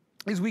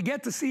is we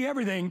get to see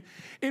everything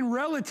in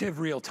relative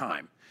real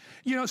time.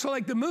 So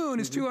like the moon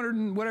is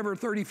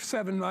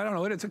 237, I don't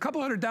know, it's a couple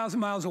 100,000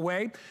 miles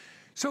away.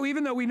 So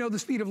even though we know the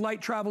speed of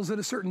light travels at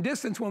a certain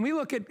distance, when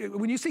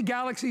you see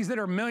galaxies that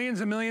are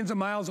millions and millions of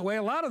miles away,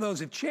 a lot of those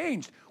have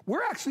changed.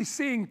 We're actually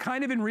seeing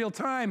kind of in real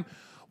time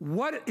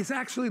what it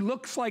actually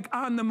looks like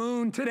on the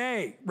moon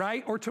today,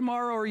 right? Or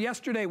tomorrow or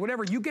yesterday,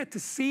 whatever, you get to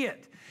see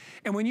it.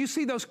 And when you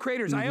see those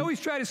craters, I always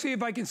try to see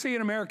if I can see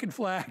an American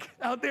flag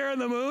out there on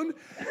the moon.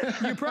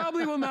 You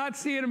probably will not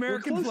see an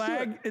American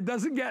flag. It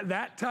doesn't get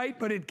that tight,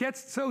 but it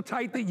gets so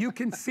tight that you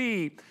can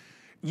see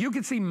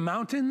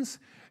mountains.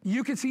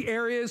 You can see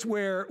areas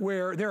where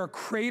there are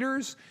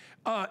craters.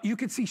 You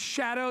can see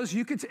shadows.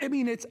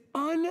 It's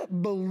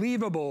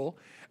unbelievable.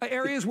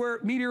 Areas where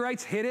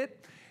meteorites hit it.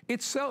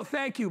 It's so,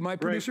 thank you. My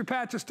producer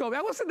Pat just told me,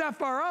 I wasn't that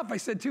far off. I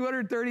said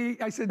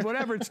 230, I said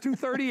whatever, it's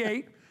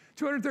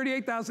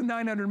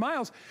 238,900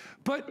 miles.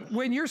 But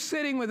when you're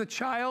sitting with a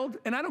child,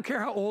 and I don't care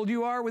how old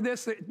you are with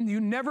this, you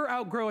never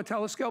outgrow a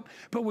telescope,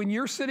 but when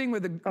you're sitting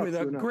with a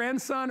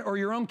grandson or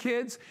your own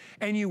kids,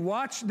 and you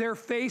watch their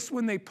face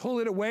when they pull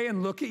it away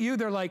and look at you,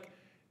 they're like,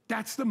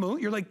 that's the moon?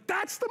 You're like,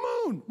 that's the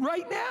moon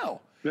right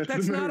now.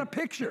 That's not a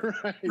picture,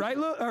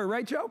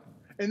 right, Joe?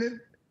 And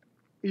then,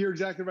 you're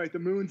exactly right. The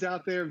moon's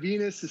out there.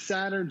 Venus,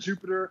 Saturn,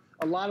 Jupiter,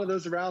 a lot of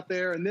those are out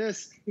there. And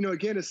this,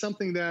 again, is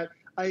something that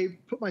I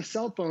put my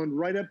cell phone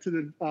right up to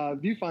the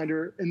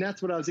viewfinder, and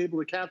that's what I was able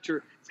to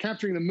capture. It's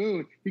capturing the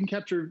moon. You can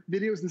capture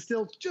videos and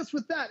stills just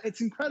with that.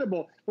 It's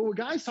incredible. But what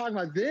Guy's talking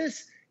about,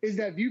 this is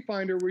that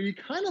viewfinder where you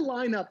kind of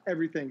line up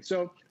everything.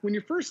 So when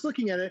you're first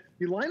looking at it,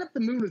 you line up the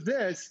moon with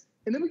this,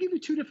 and then we give you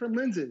 2 different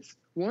lenses.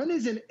 One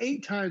is an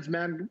 8 times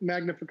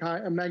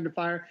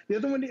magnifier. The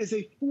other one is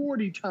a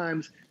 40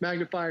 times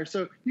magnifier.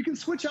 So you can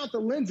switch out the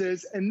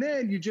lenses, and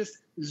then you just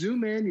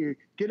zoom in, you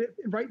get it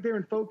right there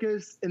in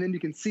focus, and then you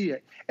can see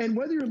it. And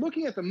whether you're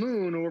looking at the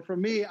moon, or for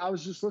me, I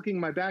was just looking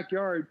in my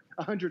backyard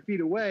 100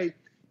 feet away,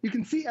 you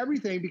can see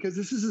everything because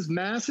this is this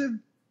massive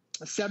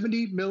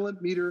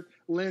 70mm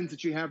lens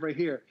that you have right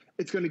here.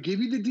 It's going to give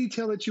you the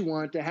detail that you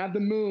want to have the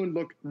moon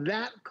look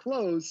that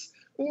close,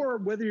 or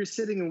whether you're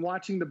sitting and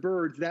watching the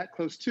birds that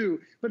close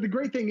too. But the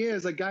great thing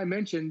is, like Guy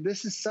mentioned,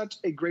 this is such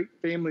a great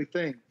family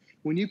thing.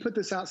 When you put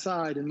this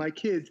outside, and my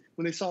kids,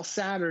 when they saw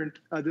Saturn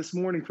this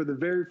morning for the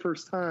very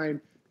first time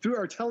through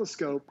our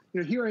telescope,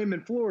 here I am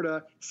in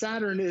Florida,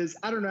 Saturn is,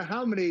 I don't know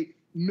how many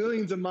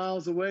millions of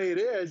miles away it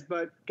is,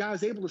 but Guy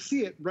was able to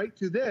see it right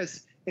through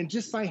this. And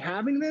just by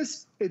having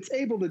this, it's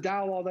able to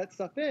dial all that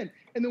stuff in.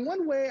 And the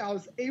one way I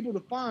was able to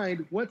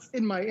find what's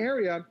in my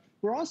area,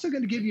 we're also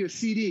going to give you a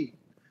CD.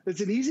 It's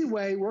an easy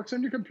way, works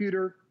on your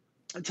computer.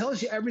 It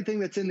tells you everything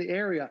that's in the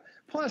area.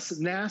 Plus,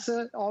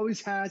 NASA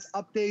always has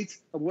updates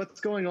of what's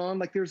going on.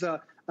 Like there's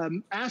a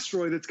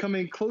asteroid that's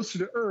coming closer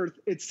to Earth.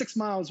 It's 6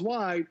 miles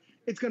wide.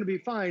 It's going to be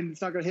fine.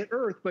 It's not going to hit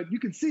Earth, but you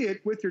can see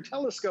it with your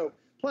telescope.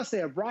 Plus, they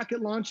have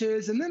rocket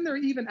launches, and then there are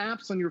even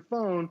apps on your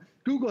phone.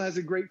 Google has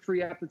a great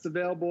free app that's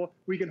available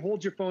where you can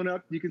hold your phone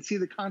up, you can see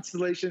the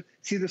constellation,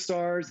 see the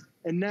stars,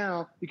 and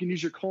now you can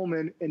use your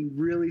Coleman and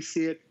really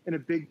see it in a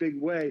big,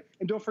 big way.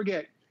 And don't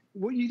forget,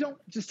 you don't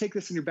just take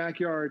this in your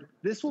backyard.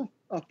 This will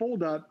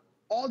fold up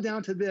all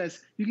down to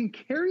this. You can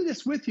carry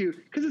this with you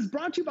because it's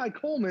brought to you by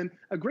Coleman,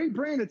 a great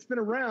brand that's been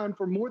around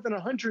for more than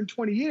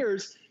 120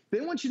 years. They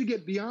want you to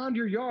get beyond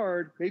your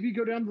yard. Maybe you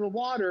go down to the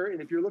water,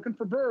 and if you're looking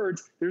for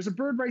birds, there's a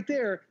bird right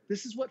there.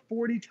 This is what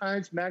 40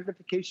 times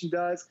magnification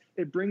does.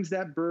 It brings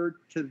that bird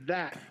to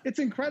that. It's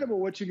incredible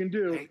what you can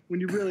do when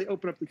you really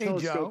open up the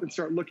telescope Joe, and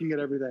start looking at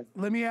everything.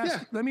 Let me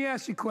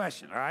ask you a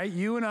question, all right?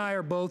 You and I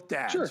are both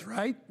dads,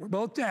 right? We're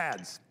both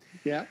dads.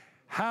 Yeah.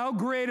 How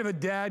great of a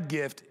dad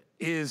gift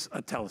is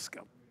a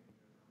telescope?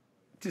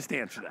 Just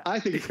answer that. I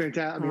think it's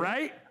fantastic. I mean,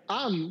 right?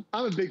 I'm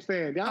a big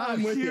fan.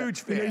 I'm with you.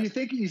 Huge fan. You know, you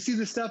think you see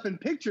the stuff in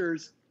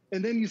pictures,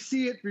 and then you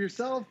see it for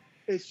yourself.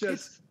 It's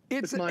just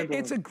it's mind-blowing.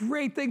 It's a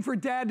great thing for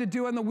dad to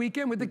do on the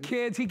weekend with the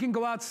kids. He can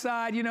go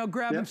outside, you know,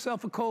 grab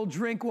himself a cold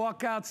drink,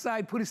 walk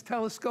outside, put his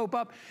telescope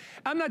up.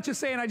 I'm not just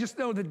saying, I just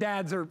know that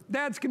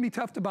dads can be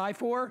tough to buy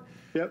for.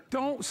 Yep.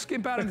 Don't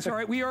skimp out on this, all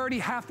right? We are already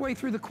halfway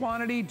through the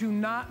quantity. Do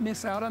not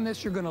miss out on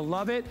this. You're gonna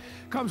love it.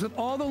 Comes with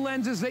all the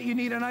lenses that you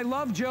need. And I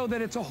love, Joe,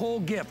 that it's a whole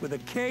gift with a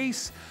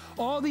case,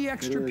 all the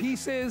extra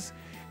pieces.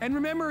 And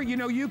remember, you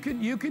know, you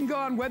can go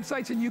on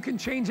websites and you can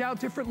change out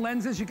different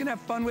lenses. You can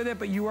have fun with it,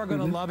 but you are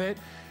gonna love it.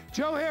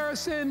 Joe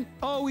Harrison,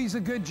 always a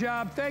good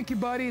job. Thank you,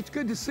 buddy. It's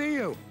good to see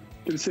you.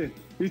 Good to see you.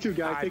 You too,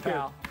 guys. Take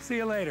care. See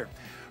you later.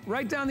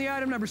 Write down the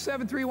item number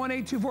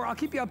 731824. I'll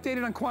keep you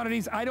updated on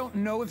quantities. I don't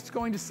know if it's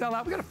going to sell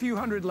out. We got a few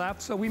hundred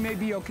left, so we may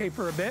be okay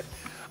for a bit.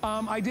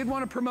 I did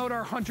want to promote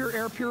our Hunter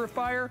air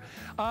purifier.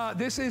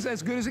 This is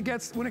as good as it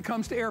gets when it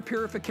comes to air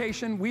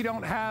purification. We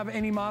don't have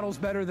any models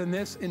better than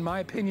this, in my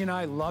opinion.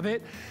 I love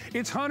it.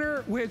 It's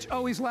Hunter, which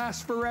always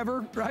lasts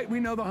forever, right? We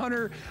know the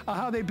Hunter,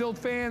 how they build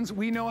fans.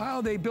 We know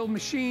how they build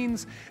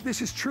machines.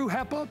 This is true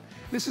HEPA.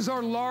 This is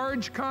our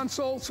large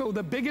console, so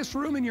the biggest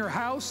room in your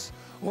house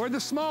or the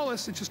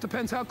smallest. It just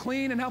depends how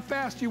clean and how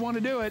fast you want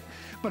to do it.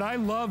 But I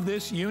love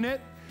this unit.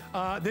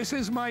 This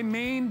is my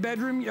main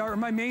bedroom, or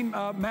my main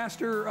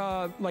master,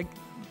 I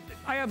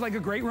have like a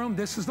great room.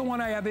 This is the one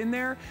I have in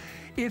there.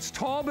 It's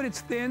tall, but it's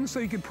thin, so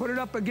you can put it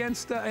up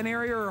against an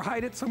area or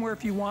hide it somewhere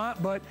if you want,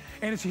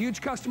 and it's a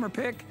huge customer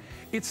pick.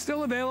 It's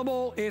still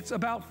available. It's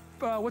about,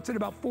 what's it,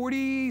 about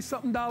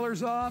 $40-something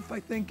off. I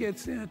think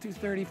it's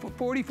 $230,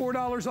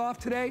 $44 off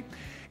today.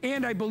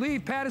 And I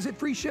believe, Pat, is it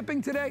free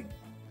shipping today?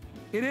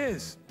 It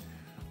is.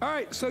 All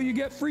right, so you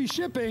get free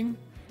shipping.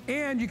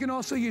 And you can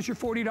also use your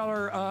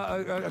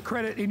 $40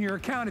 credit in your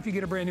account if you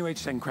get a brand new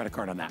HSN credit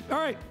card on that. All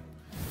right,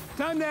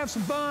 time to have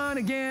some fun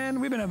again.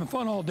 We've been having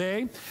fun all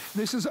day.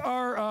 This is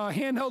our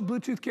handheld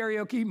Bluetooth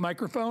karaoke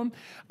microphone.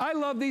 I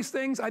love these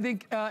things. I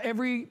think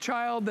every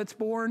child that's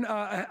born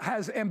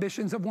has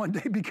ambitions of one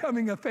day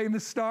becoming a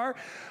famous star.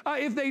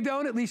 If they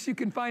don't, at least you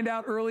can find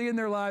out early in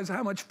their lives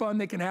how much fun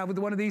they can have with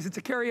one of these. It's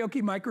a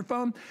karaoke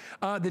microphone.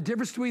 The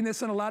difference between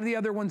this and a lot of the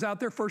other ones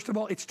out there, first of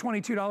all, it's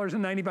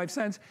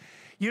 $22.95.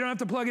 You don't have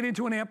to plug it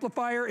into an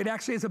amplifier. It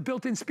actually has a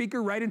built-in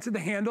speaker right into the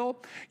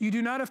handle. You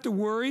do not have to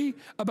worry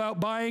about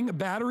buying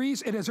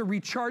batteries. It has a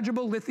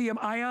rechargeable lithium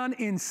ion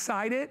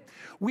inside it.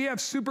 We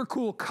have super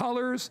cool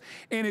colors.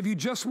 And if you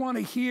just want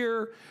to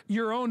hear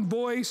your own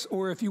voice,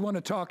 or if you want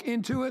to talk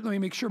into it, let me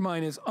make sure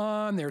mine is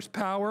on. There's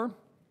power.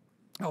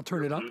 I'll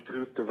turn it up.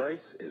 Bluetooth device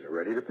is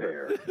ready to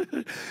pair.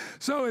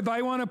 So if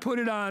I want to put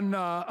it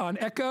on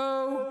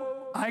Echo,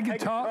 I can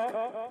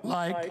talk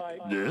like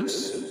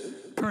this.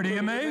 Pretty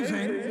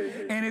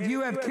amazing. And if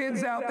you have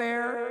kids out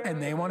there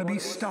and they want to be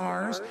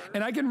stars,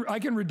 and I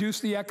can reduce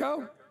the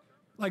echo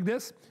like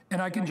this,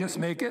 and I can just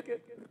make it,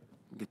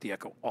 get the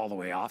echo all the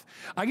way off.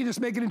 I can just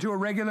make it into a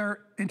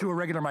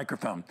regular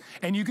microphone,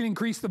 and you can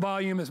increase the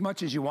volume as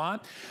much as you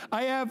want.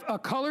 I have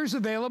colors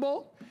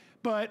available.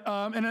 But,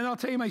 and then I'll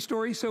tell you my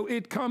story. So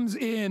it comes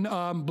in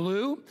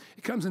blue,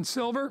 it comes in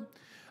silver.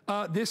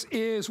 This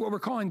is what we're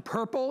calling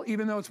purple,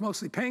 even though it's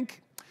mostly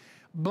pink.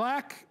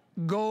 Black,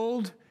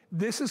 gold.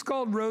 This is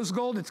called rose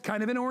gold. It's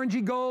kind of an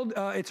orangey gold.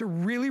 It's a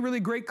really, really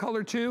great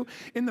color too.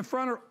 In the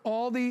front are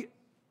all the,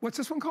 what's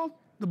this one called?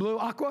 The blue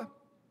aqua?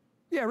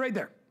 Yeah, right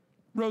there.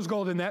 Rose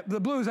gold in that. The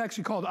blue is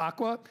actually called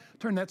aqua.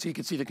 Turn that so you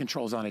can see the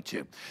controls on it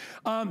too.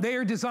 They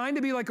are designed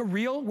to be like a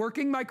real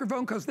working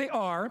microphone, because they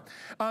are.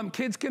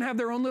 Kids can have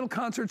their own little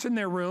concerts in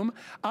their room.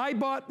 I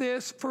bought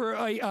this for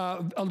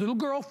a little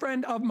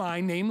girlfriend of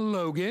mine named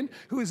Logan,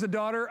 who is the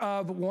daughter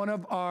of one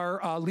of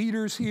our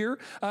leaders here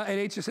at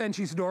HSN.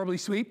 She's adorably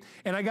sweet.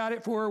 And I got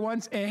it for her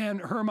once, and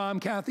her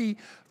mom, Kathy,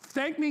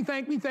 thanked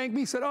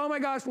me, said, oh my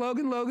gosh,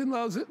 Logan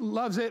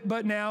loves it,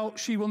 but now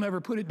she will never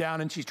put it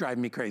down and she's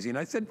driving me crazy. And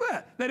I said,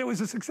 well, then it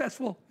was a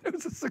successful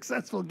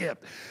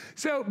gift.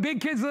 So big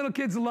kids, little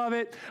kids love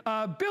it.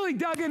 Billy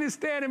Duggan is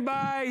standing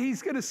by.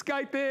 He's gonna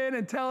Skype in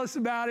and tell us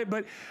about it,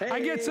 but hey. I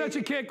get such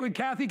a kick when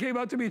Kathy came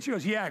up to me and she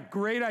goes, yeah,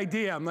 great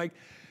idea. I'm like,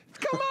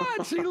 come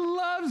on, she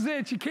loves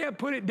it. She can't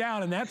put it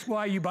down, and that's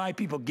why you buy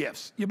people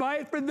gifts. You buy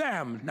it for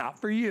them, not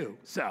for you,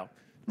 so.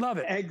 Love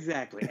it.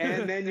 Exactly.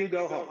 And then you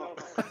go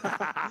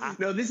home.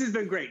 No, this has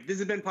been great. This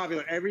has been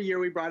popular. Every year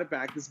we brought it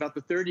back. This is about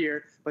the third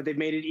year, but they've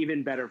made it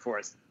even better for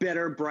us.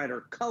 Better,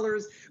 brighter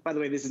colors. By the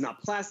way, this is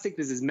not plastic.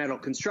 This is metal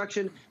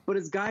construction. But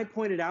as Guy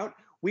pointed out,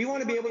 we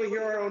want to be able to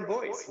hear our own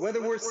voice, whether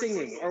we're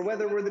singing or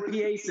whether we're the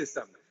PA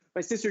system.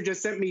 My sister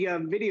just sent me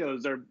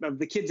videos of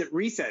the kids at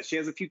recess. She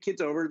has a few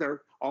kids over.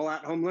 They're all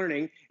at home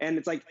learning. And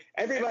it's like,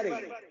 everybody,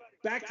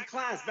 back to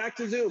class, back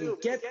to Zoom.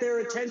 Get their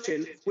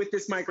attention with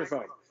this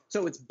microphone.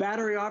 So it's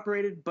battery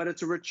operated, but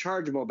it's a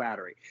rechargeable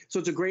battery. So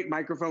it's a great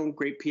microphone,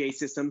 great PA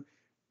system,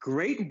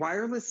 great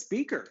wireless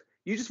speaker.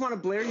 You just want to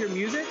blare your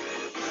music?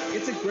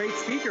 It's a great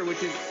speaker,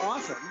 which is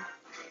awesome.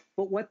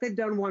 But what they've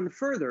done one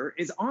further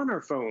is on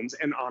our phones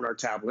and on our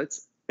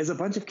tablets is a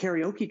bunch of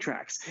karaoke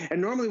tracks.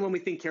 And normally when we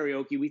think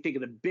karaoke, we think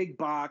of the big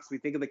box, we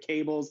think of the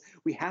cables.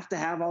 We have to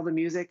have all the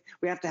music.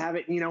 We have to have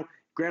it,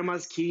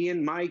 grandma's key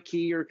and my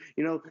key, or,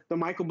 the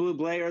Michael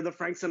Bublé or the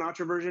Frank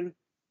Sinatra version.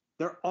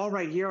 They're all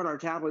right here on our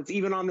tablets,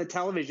 even on the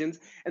televisions.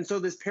 And so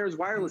this pairs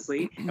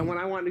wirelessly. And when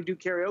I want to do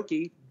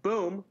karaoke,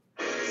 boom,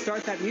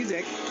 start that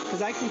music,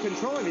 because I can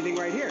control everything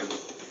right here.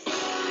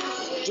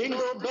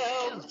 Jingle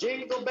bells,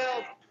 jingle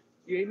bells.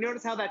 You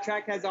notice how that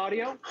track has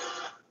audio?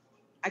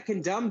 I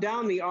can dumb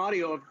down the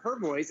audio of her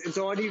voice, and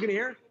so what are you going to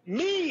hear?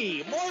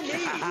 Me, more me, which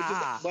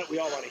is what we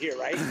all want to hear,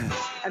 right?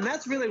 And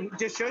that's really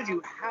just shows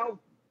you how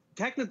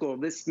technical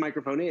this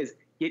microphone is,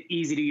 yet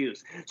easy to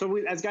use. So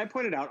as Guy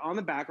pointed out, on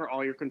the back are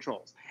all your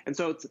controls. And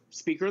so it's a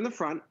speaker in the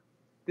front.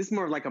 This is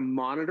more like a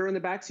monitor in the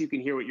back, so you can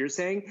hear what you're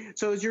saying.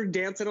 So as you're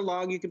dancing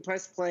along, you can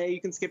press play,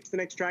 you can skip to the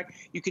next track,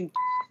 you can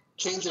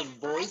change your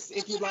voice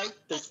if you like.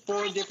 There's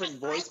 4 different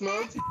voice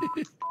modes.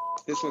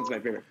 This one's my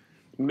favorite.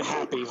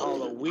 Happy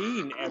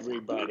Halloween,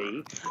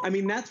 everybody. I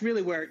mean, that's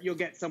really where you'll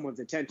get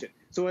someone's attention.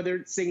 So whether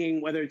it's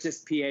singing, whether it's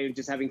just PA and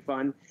just having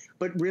fun,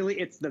 but really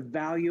it's the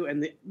value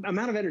and the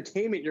amount of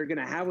entertainment you're going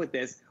to have with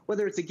this,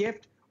 whether it's a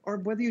gift or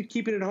whether you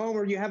keep it at home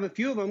or you have a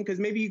few of them, because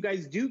maybe you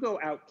guys do go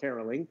out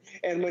caroling.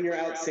 And when you're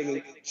out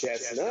singing,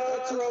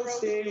 chestnuts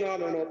roasting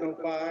on an open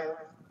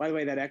fire. By the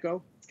way, that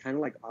echo, kind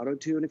of like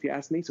auto-tune, if you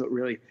ask me, so it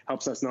really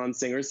helps us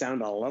non-singers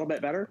sound a little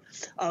bit better.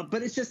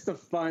 But it's just the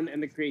fun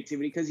and the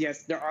creativity, because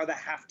yes, there are the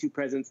have-to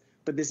presents,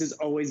 but this has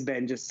always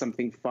been just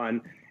something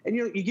fun. And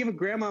you give a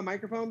grandma a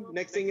microphone,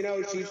 next thing you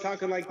know, she's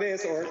talking like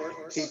this, or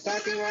she's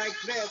talking like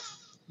this.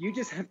 You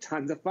just have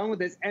tons of fun with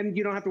this, and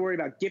you don't have to worry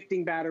about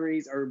gifting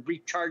batteries or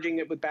recharging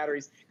it with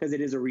batteries, because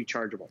it is a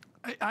rechargeable.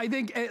 I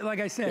think, like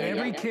I said,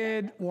 every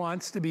kid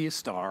wants to be a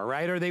star,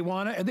 right? Or they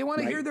want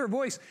to hear their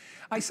voice.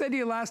 I said to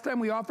you last time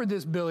we offered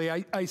this, Billy,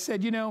 I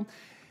said,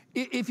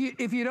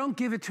 if you don't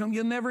give it to them,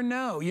 you'll never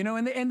know,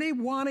 and they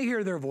want to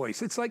hear their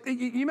voice. It's like,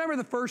 you remember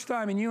the first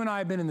time, and you and I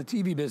have been in the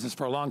TV business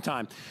for a long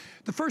time,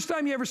 the first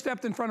time you ever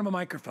stepped in front of a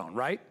microphone,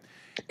 right?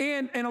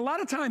 And a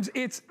lot of times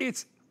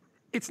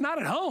it's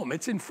not at home.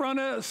 It's in front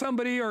of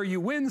somebody, or you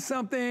win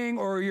something,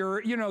 or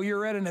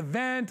you're at an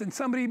event and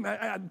somebody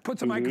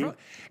puts a microphone,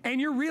 and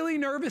you're really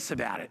nervous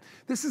about it.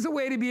 This is a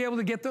way to be able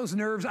to get those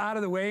nerves out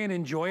of the way and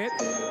enjoy it.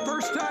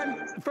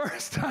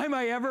 First time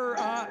I ever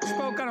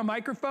spoke on a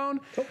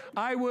microphone,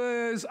 I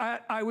was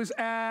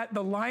at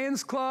the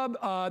Lions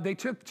Club. They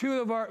took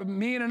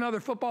me and another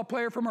football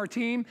player from our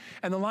team,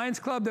 and the Lions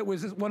Club, that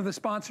was one of the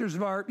sponsors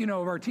of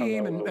our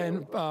team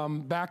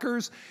and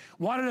backers,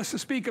 wanted us to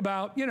speak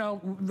about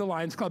the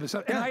Lions Club and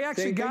stuff. And I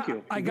actually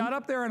got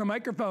up there on a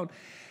microphone,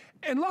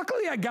 and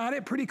luckily I got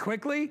it pretty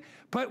quickly.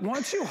 But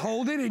once you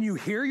hold it and you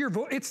hear your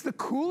voice, it's the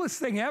coolest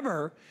thing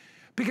ever,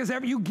 because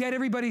you get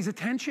everybody's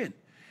attention.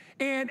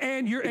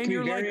 And you're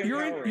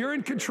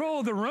in control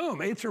of the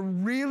room. It's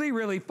really,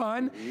 really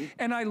fun.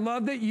 And I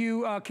love that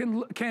you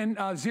can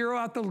zero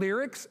out the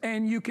lyrics,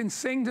 and you can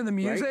sing to the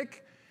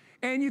music.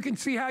 And you can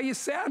see how you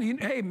sound.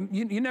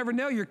 You never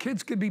know. Your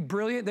kids could be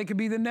brilliant. They could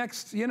be the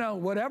next,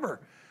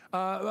 whatever.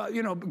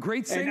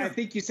 Great singer. And I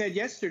think you said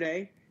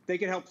yesterday they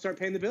could help start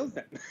paying the bills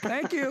then.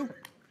 Thank you.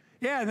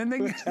 Yeah, and then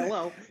they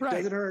hello,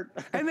 doesn't hurt.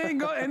 And then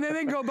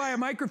go buy a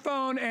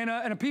microphone and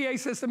a PA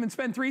system and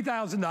spend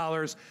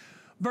 $3,000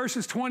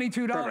 versus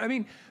 $22. Perfect. I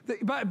mean,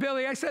 but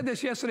Billy, I said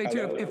this yesterday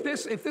too.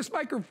 If this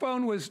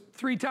microphone was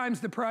 3 times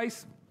the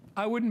price,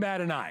 I wouldn't bat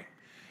an eye.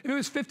 If it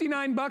was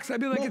 $59, I'd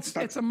be like,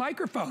 it's a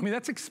microphone. I mean,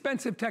 that's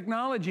expensive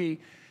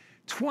technology.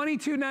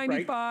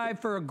 $22.95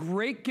 for a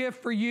great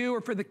gift for you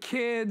or for the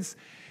kids.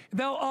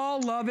 They'll all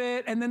love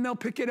it, and then they'll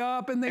pick it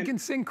up, and they can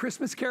sing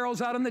Christmas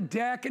carols out on the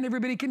deck, and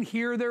everybody can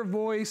hear their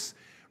voice.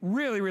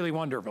 Really, really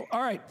wonderful.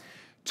 All right,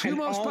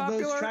 most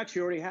popular. Those tracks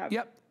you already have.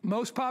 Yep,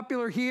 most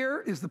popular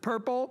here is the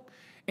purple,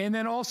 and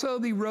then also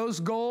the rose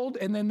gold,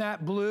 and then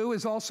that blue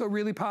is also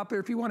really popular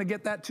if you want to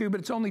get that too, but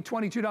it's only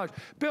 $22.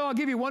 Bill, I'll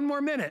give you 1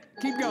 more minute.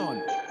 Keep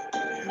going.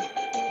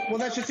 Well,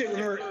 that's just it.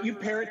 Remember, you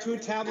pair it to a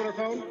tablet or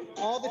phone,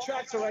 all the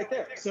tracks are right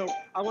there. So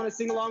I want to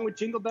sing along with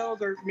Jingle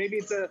Bells, or maybe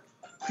it's a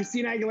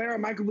Christina Aguilera,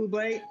 Michael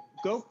Bublé.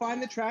 Go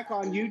find the track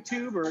on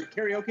YouTube or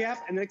karaoke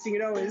app, and the next thing you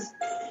know is,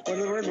 what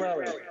are the words? Where are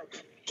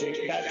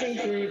we? Dashing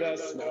through the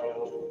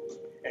snow,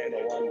 and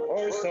a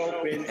one-horse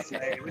open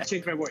sleigh. Let me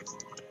change my voice.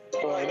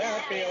 For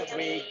the fields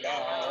we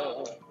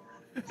go.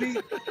 See,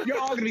 you're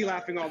all going to be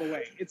laughing all the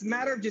way. It's a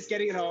matter of just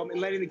getting it home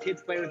and letting the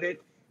kids play with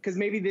it, because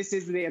maybe this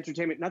is the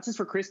entertainment, not just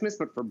for Christmas,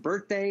 but for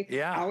birthday,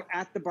 out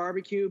at the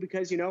barbecue,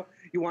 because, you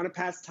want to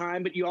pass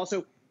time, but you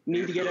also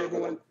need to get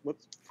everyone.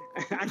 Whoops.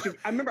 Actually,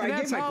 I remember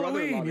I gave my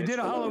brother-in-law this. You did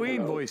a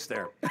Halloween voice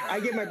there. I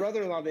gave my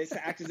brother-in-law this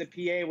to act as a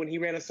PA when he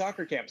ran a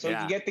soccer camp. So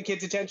you get the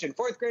kids' attention.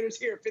 4th graders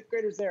here, 5th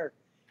graders there.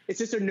 It's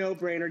just a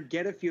no-brainer.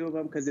 Get a few of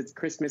them because it's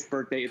Christmas,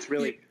 birthday. It's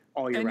really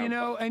all year round.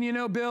 And you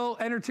know, Bill,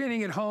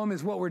 entertaining at home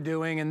is what we're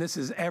doing, and this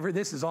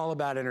is all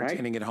about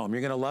entertaining at home.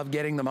 You're gonna love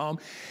getting them home.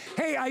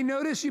 Hey, I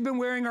noticed you've been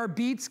wearing our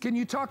Beats. Can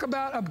you talk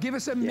about, give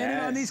us a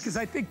minute on these? Because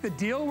I think the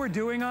deal we're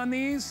doing on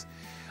these,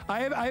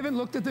 I haven't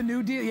looked at the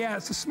new deal. Yeah,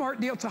 it's a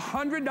smart deal. It's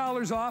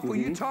 $100 off. Will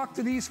you talk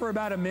to these for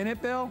about a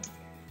minute, Bill?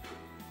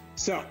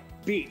 So,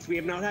 Beats. We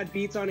have not had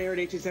Beats on air at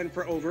HSN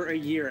for over a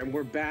year, and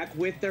we're back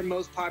with their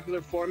most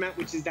popular format,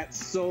 which is that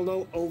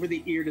solo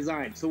over-the-ear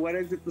design. So what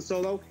is it, the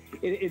solo?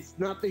 It's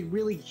not the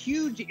really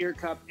huge ear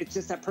cup. It's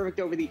just that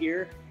perfect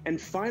over-the-ear. And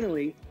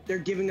finally, they're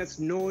giving us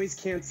noise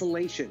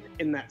cancellation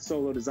in that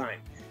solo design.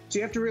 So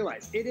you have to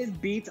realize, it is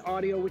Beats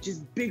audio, which is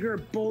bigger,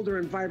 bolder,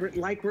 and vibrant,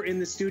 like we're in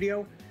the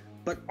studio.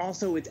 But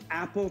also it's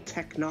Apple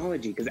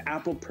technology, because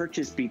Apple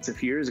purchased Beats a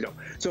few years ago.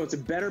 So it's a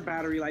better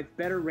battery life,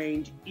 better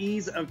range,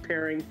 ease of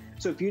pairing.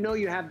 So if you know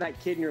you have that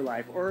kid in your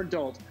life or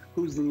adult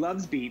who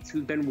loves Beats,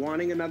 who's been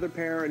wanting another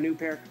pair, a new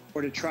pair,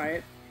 or to try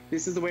it,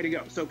 this is the way to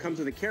go. So it comes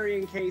with a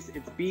carrying case,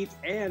 it's Beats,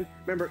 and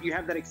remember, you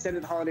have that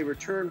extended holiday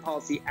return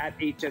policy at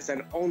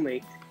HSN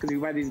only, because if you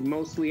buy these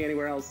mostly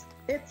anywhere else,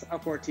 it's a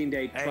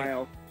 14-day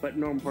trial, but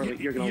more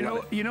importantly, you're gonna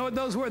love it. You know what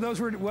those were? Those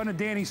were one of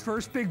Danny's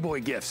first big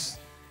boy gifts.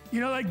 You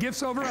know, like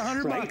gifts over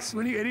 $100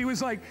 when he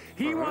was like,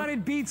 he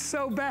wanted Beats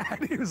so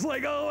bad. He was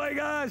like, oh my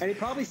gosh. And he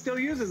probably still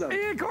uses them.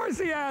 Yeah, of course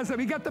he has them.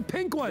 He got the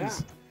pink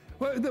ones.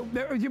 Yeah.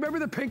 Well, you remember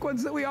the pink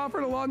ones that we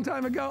offered a long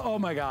time ago? Oh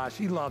my gosh,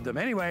 he loved them.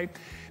 Anyway,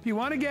 if you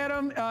want to get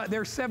them,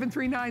 they're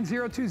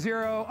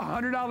 739-020,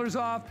 $100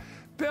 off.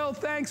 Bill,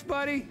 thanks,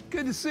 buddy.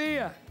 Good to see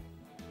you.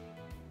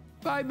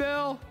 Bye,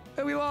 Bill.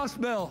 And we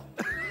lost Bill.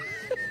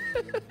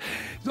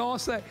 It's all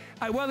set.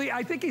 Well,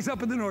 I think he's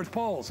up in the North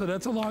Pole, so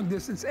that's a long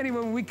distance. Anyway,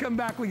 when we come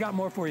back, we got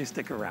more for you.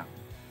 Stick around.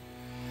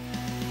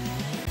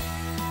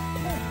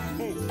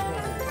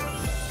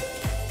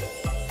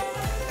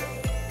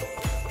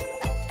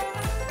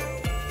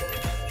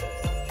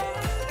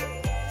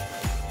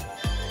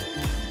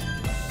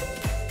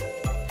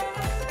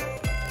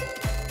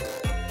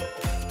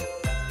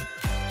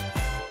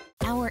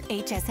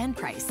 HSN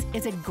price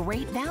is a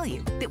great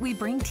value that we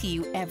bring to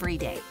you every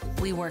day.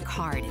 We work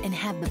hard and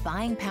have the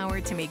buying power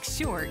to make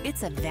sure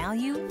it's a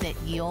value that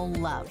you'll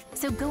love.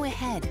 So go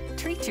ahead,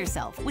 treat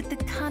yourself with the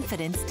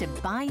confidence to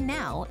buy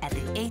now at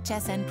the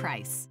HSN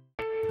price.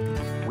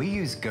 We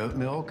use goat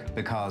milk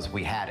because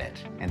we had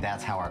it, and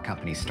that's how our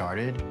company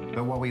started.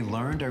 But what we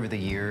learned over the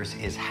years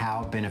is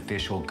how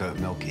beneficial goat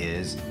milk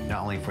is,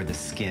 not only for the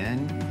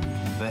skin,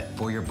 but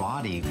for your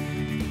body.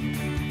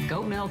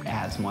 Goat milk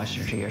adds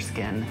moisture to your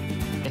skin.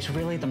 It's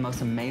really the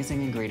most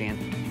amazing ingredient.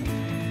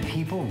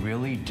 People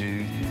really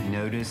do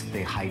notice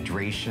the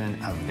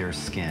hydration of their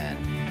skin.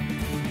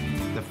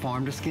 The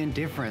farm-to-skin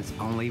difference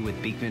only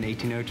with Beekman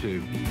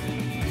 1802.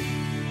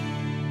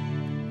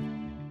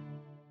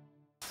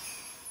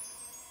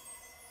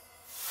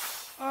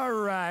 All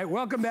right,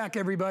 welcome back,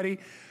 everybody.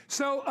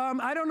 So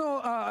I don't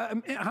know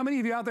how many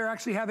of you out there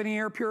actually have any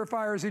air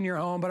purifiers in your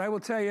home, but I will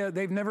tell you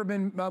they've never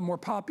been more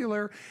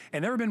popular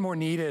and never been more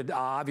needed,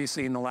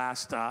 obviously in the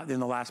last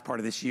part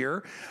of this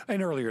year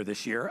and earlier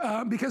this year,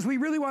 because we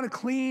really want to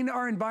clean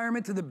our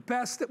environment to the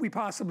best that we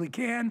possibly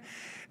can.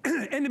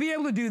 And to be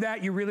able to do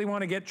that, you really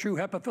want to get true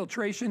HEPA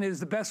filtration. It is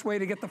the best way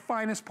to get the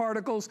finest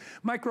particles,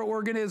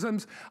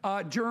 microorganisms,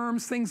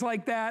 germs, things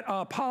like that,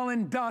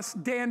 pollen,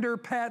 dust, dander,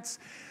 pets.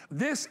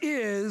 This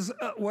is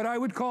what I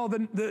would call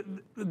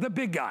the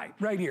big guy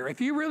right here.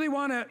 If you really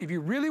want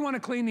to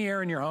clean the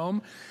air in your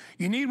home,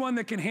 you need one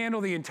that can handle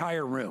the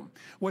entire room.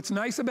 What's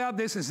nice about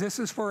this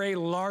is for a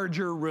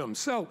larger room.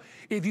 So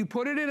if you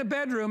put it in a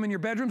bedroom and your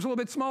bedroom's a little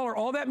bit smaller,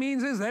 all that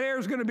means is that air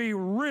is going to be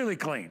really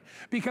clean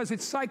because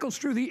it cycles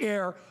through the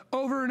air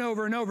over and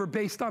over and over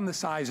based on the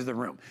size of the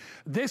room.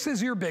 This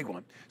is your big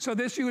one. So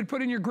this you would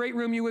put in your great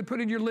room, you would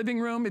put in your living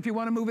room. If you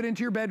want to move it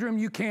into your bedroom,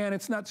 you can.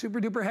 It's not super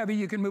duper heavy.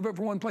 You can move it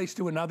from one place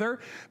to another,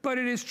 but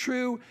it is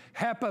true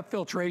HEPA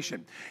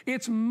filtration.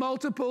 It's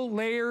multiple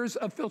layers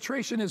of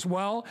filtration as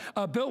well.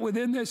 Built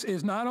within this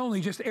is not only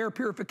just air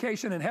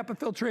purification and HEPA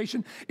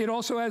filtration, it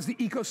also has the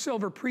Eco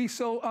Silver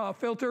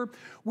pre-filter,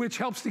 which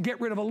helps to get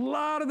rid of a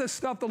lot of the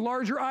stuff, the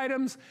larger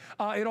items.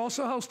 It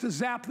also helps to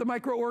zap the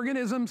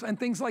microorganisms and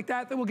things like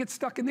that will get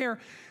stuck in there.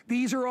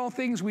 These are all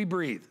things we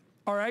breathe,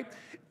 all right?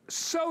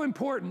 So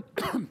important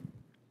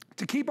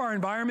to keep our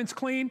environments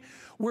clean.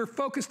 We're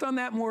focused on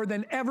that more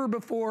than ever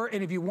before,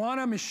 and if you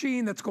want a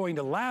machine that's going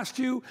to last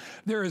you,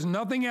 there is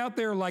nothing out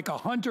there like a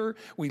Hunter.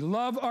 We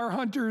love our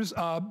Hunters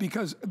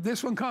because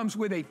this one comes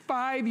with a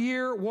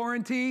 5-year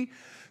warranty.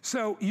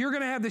 So you're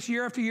gonna have this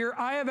year after year.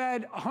 I have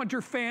had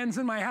Hunter fans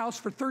in my house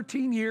for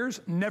 13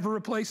 years, never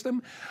replaced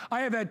them.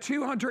 I have had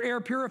 2 Hunter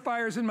air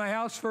purifiers in my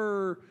house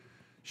for,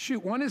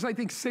 shoot, one is I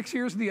think 6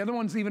 years, the other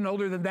one's even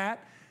older than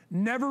that.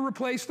 Never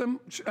replace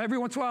them. Every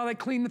once in a while I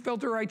clean the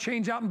filter or I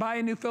change out and buy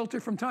a new filter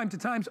from time to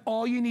time. It's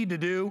all you need to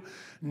do.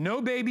 No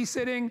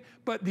babysitting,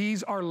 but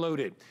these are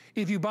loaded.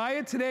 If you buy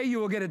it today, you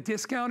will get a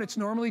discount. It's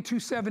normally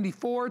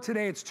 $274.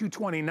 Today it's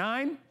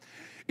 $229.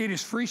 It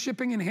is free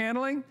shipping and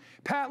handling.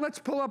 Pat, let's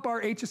pull up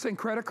our HSN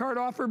credit card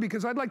offer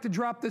because I'd like to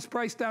drop this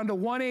price down to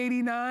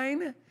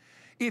 $189.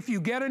 If you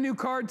get a new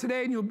card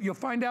today, and you'll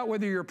find out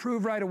whether you're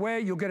approved right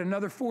away, you'll get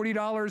another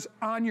 $40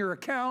 on your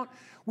account,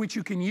 which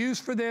you can use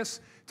for this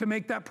to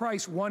make that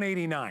price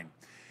 $189.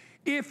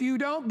 If you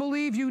don't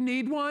believe you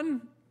need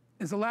one,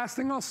 is the last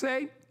thing I'll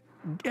say,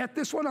 get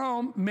this one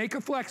home, make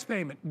a flex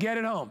payment, get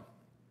it home.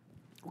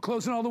 We're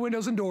closing all the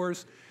windows and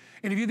doors.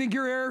 And if you think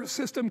your air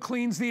system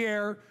cleans the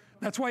air,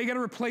 that's why you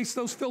gotta replace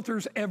those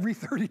filters every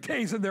 30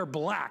 days and they're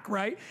black,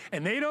 right?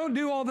 And they don't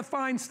do all the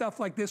fine stuff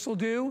like this will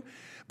do,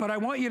 but I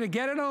want you to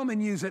get it home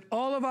and use it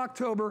all of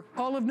October,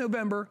 all of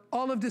November,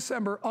 all of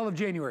December, all of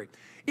January.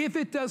 If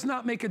it does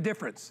not make a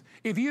difference,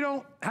 if you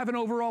don't have an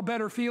overall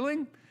better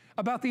feeling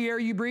about the air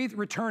you breathe,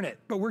 return it.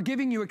 But we're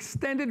giving you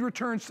extended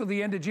returns till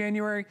the end of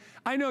January.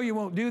 I know you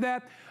won't do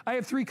that. I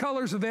have 3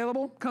 colors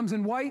available. Comes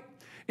in white,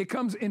 it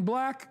comes in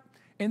black,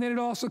 and then it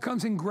also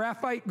comes in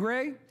graphite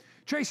gray.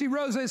 Tracy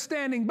Rosa is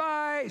standing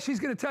by. She's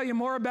gonna tell you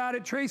more about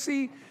it.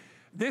 Tracy,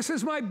 this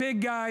is my big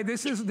guy.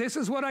 This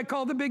is what I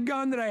call the big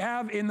gun that I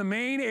have in the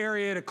main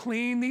area to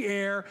clean the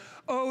air,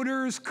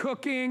 odors,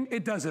 cooking,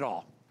 it does it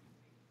all.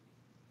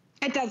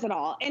 It does it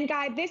all. And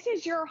Guy, this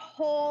is your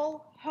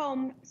whole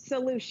home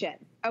solution,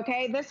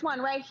 okay? This one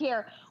right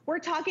here, we're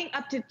talking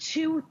up to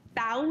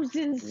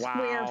 2,000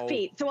 square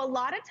feet. So a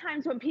lot of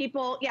times when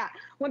people buy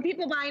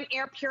an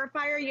air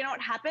purifier, you know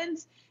what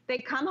happens? They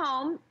come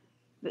home,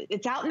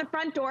 it's out in the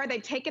front door, they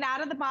take it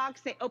out of the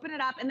box, they open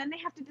it up, and then they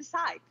have to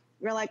decide.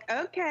 You're like,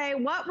 okay,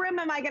 what room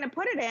am I gonna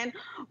put it in?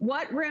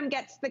 What room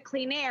gets the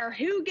clean air?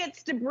 Who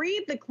gets to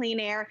breathe the clean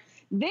air?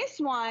 This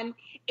one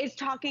is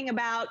talking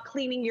about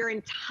cleaning your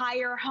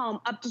entire home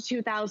up to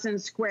 2,000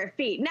 square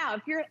feet. Now,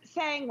 if you're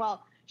saying,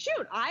 well,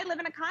 shoot, I live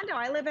in a condo,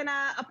 I live in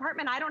an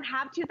apartment, I don't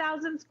have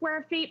 2,000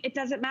 square feet, it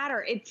doesn't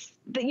matter. It's,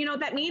 you know what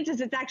that means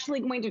is it's actually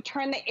going to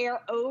turn the air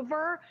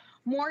over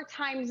more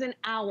times an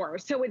hour.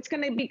 So it's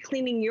going to be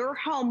cleaning your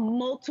home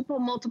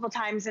multiple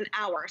times an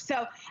hour.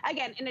 So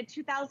again, in a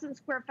 2,000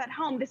 square foot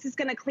home, this is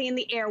going to clean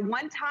the air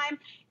one time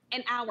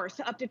an hour.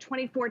 So up to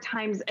 24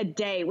 times a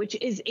day, which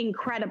is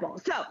incredible.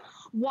 So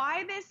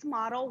why this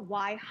model?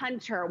 Why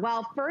Hunter?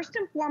 Well, first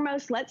and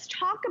foremost, let's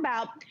talk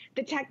about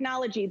the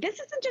technology. This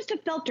isn't just a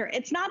filter.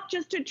 It's not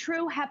just a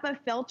true HEPA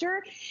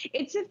filter.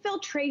 It's a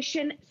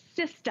filtration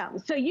system.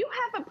 So you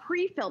have a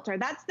pre-filter.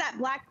 That's that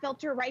black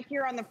filter right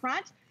here on the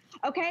front.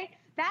 Okay,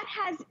 that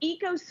has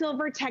Eco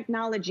Silver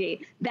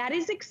technology that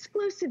is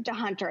exclusive to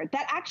Hunter.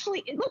 That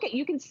actually, look at,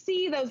 you can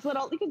see those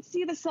little, you can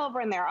see the silver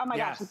in there. Oh my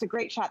gosh, it's a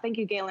great shot. Thank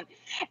you, Galen.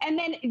 And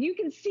then you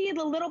can see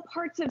the little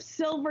parts of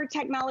silver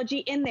technology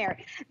in there.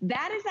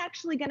 That is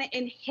actually going to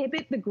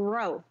inhibit the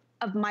growth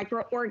of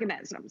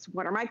microorganisms.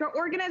 What are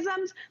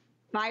microorganisms?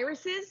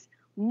 Viruses,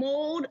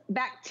 mold,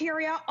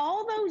 bacteria,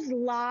 all those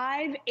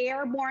live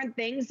airborne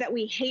things that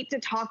we hate to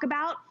talk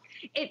about.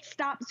 It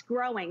stops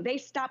growing. They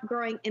stop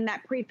growing in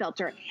that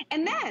pre-filter.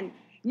 And then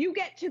you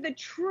get to the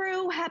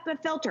true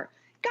HEPA filter.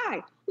 Guy,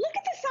 look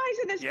at the size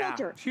of this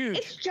filter. It's huge.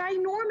 It's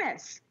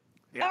ginormous.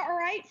 All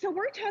right, so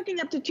we're talking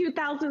up to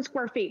 2,000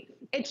 square feet.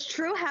 It's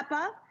true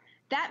HEPA.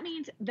 That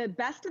means the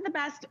best of the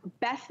best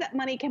that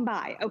money can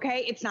buy,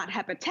 okay? It's not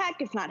HEPA tech,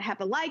 it's not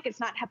HEPA-like, it's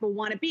not HEPA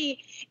wannabe,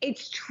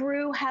 it's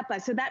true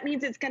HEPA. So that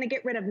means it's gonna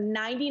get rid of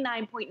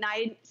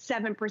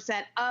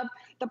 99.97% of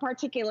the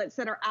particulates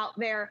that are out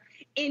there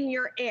in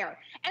your air.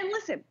 And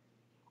listen,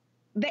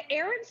 the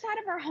air inside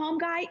of our home,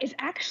 Guy, is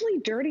actually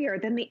dirtier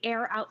than the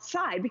air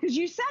outside because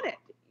you said it.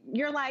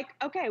 You're like,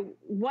 okay,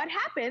 what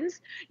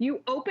happens?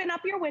 You open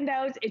up your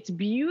windows. It's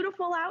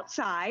beautiful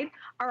outside.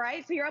 All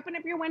right. So you open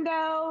up your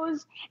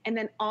windows and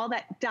then all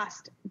that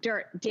dust,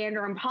 dirt,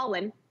 dander, and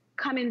pollen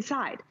come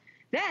inside.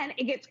 Then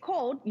it gets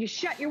cold. You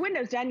shut your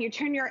windows down. You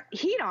turn your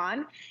heat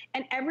on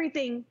and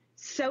everything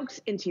soaks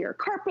into your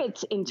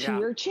carpets, into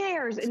your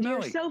chairs, into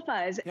your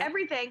sofas,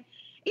 everything.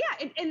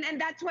 Yeah.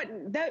 And that's what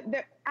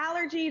the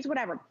allergies,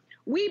 whatever.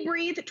 We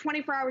breathe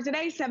 24 hours a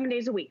day, 7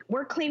 days a week.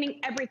 We're cleaning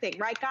everything,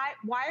 right, Guy?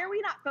 Why are we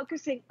not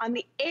focusing on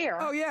the air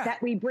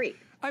that we breathe?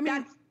 I mean,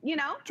 that's, you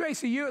know?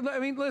 Tracy, I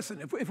mean,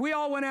 listen, if we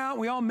all went out,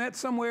 we all met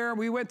somewhere,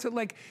 we went to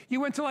like, you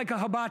went to like a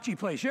hibachi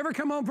place. You ever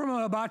come home from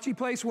a hibachi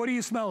place? What do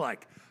you smell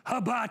like?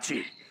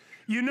 Hibachi.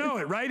 You know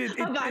it, right?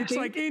 It's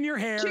like in your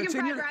hair. Chicken it's in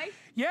fried your rice?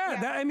 Yeah,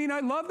 that, I mean, I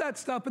love that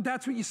stuff, but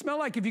that's what you smell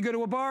like if you go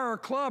to a bar or a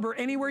club or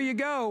anywhere you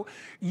go.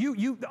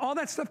 All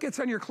that stuff gets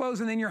on your clothes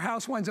and then your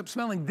house winds up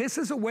smelling. This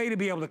is a way to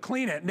be able to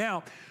clean it.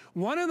 Now,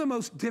 one of the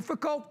most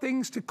difficult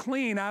things to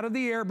clean out of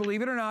the air,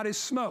 believe it or not, is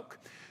smoke.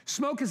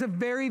 Smoke is a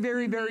very,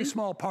 very, very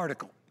small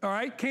particle. all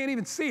right? Can't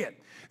even see it.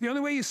 The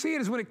only way you see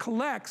it is when it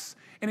collects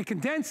and it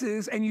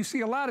condenses and you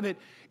see a lot of it.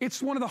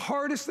 It's one of the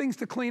hardest things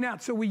to clean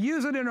out. So we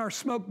use it in our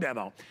smoke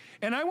demo.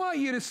 And I want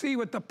you to see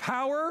what the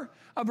power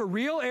of a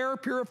real air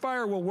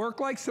purifier will work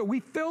like. So we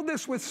filled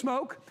this with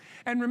smoke.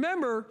 And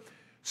remember,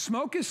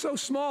 smoke is so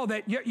small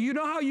that you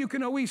know how you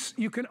can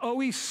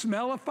always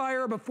smell a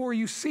fire before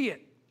you see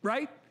it,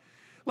 right?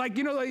 Like,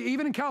 you know, like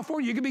even in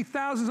California, you could be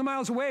thousands of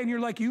miles away and you're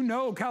like, you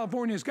know,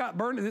 California's got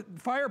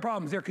fire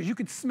problems there because you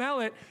could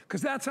smell it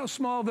because that's how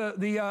small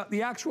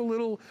the actual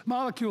little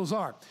molecules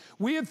are.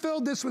 We have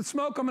filled this with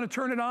smoke. I'm going to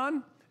turn it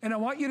on and I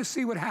want you to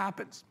see what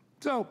happens.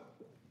 So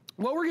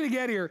what we're going to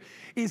get here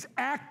is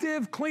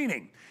active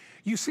cleaning.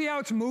 You see how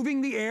it's moving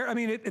the air? I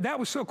mean, that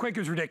was so quick, it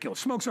was ridiculous.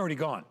 Smoke's already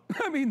gone.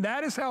 I mean,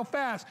 that is how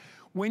fast.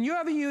 When you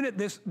have a unit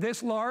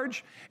this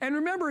large, and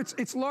remember,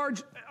 it's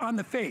large on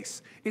the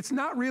face. It's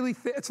not really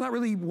it's not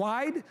really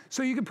wide,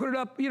 so you can put it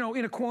up, you know,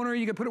 in a corner.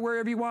 You can put it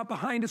wherever you want,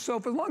 behind a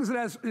sofa, as long as it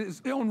has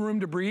its own room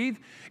to breathe.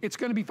 It's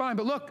going to be fine.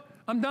 But look,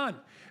 I'm done.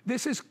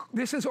 This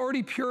has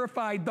already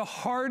purified the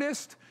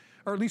hardest,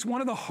 or at least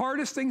one of the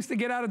hardest things to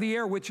get out of the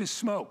air, which is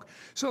smoke.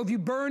 So if you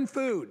burn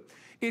food,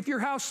 if your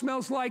house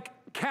smells like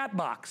cat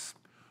box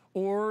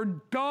or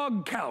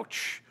dog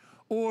couch,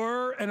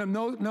 or, and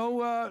you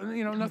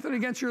know, nothing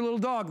against your little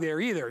dog there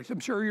either.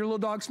 I'm sure your little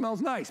dog smells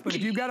nice. But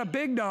if you've got a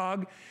big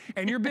dog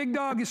and your big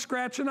dog is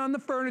scratching on the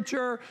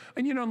furniture,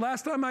 and you know,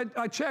 last time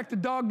I checked, the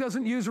dog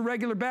doesn't use a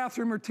regular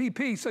bathroom or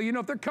TP. So, you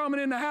know, if they're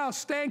coming in the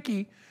house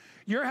stanky,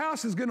 your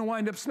house is gonna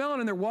wind up smelling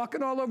and they're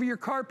walking all over your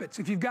carpets.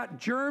 If you've got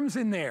germs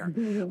in there,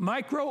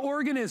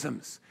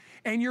 microorganisms,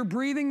 and you're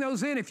breathing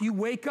those in, if you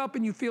wake up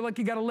and you feel like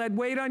you got a lead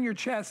weight on your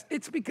chest,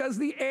 it's because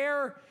the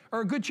air,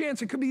 or a good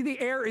chance it could be the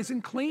air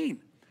isn't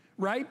clean.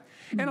 Right?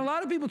 And a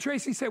lot of people,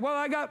 Tracy, say, well,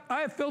 I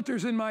have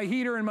filters in my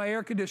heater and my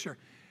air conditioner.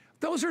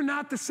 Those are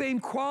not the same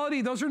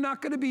quality. Those are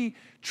not going to be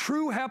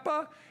true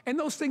HEPA. And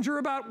those things are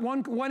about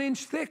one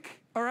inch thick.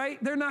 All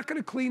right? They're not going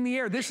to clean the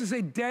air. This is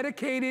a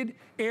dedicated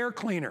air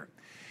cleaner.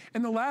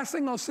 And the last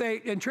thing I'll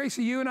say, and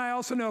Tracy, you and I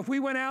also know, if we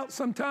went out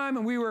sometime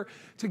and we were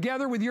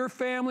together with your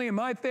family and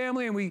my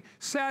family and we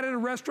sat at a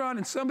restaurant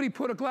and somebody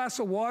put a glass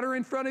of water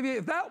in front of you,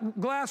 if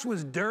that glass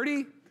was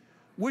dirty,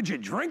 would you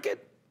drink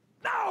it?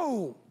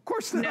 No. Of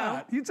course not.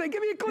 No. You'd say,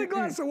 give me a clean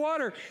glass of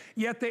water.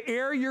 Yet the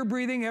air you're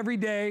breathing every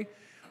day,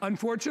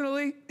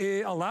 unfortunately,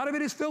 a lot of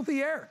it is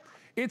filthy air.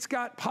 It's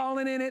got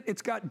pollen in it.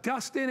 It's got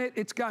dust in it.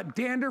 It's got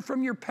dander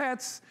from your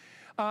pets,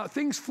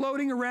 things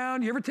floating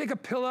around. You ever take a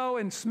pillow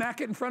and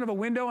smack it in front of a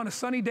window on a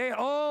sunny day?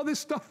 All this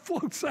stuff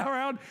floats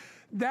around.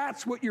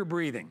 That's what you're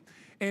breathing.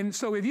 And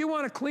so if you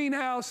want a clean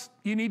house,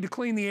 you need to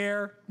clean the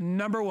air.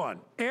 Number one,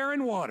 air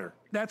and water.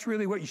 That's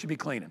really what you should be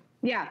cleaning.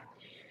 Yeah.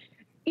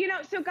 You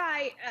know, so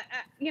Guy,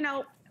 you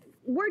know,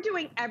 we're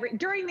doing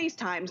during these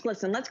times,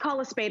 listen, let's call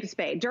a spade a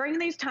spade. During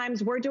these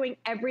times, we're doing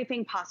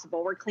everything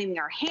possible. We're cleaning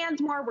our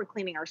hands more. We're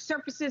cleaning our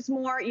surfaces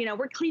more. You know,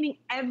 we're cleaning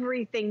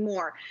everything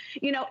more,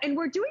 you know, and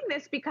we're doing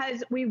this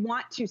because we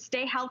want to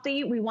stay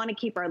healthy. We want to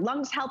keep our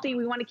lungs healthy.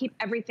 We want to keep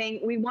everything.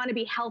 We want to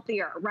be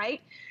healthier,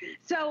 right?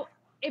 So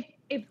if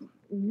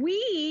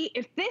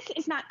this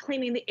is not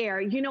cleaning the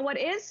air, you know what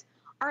is?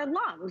 Our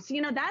lungs,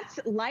 you know, that's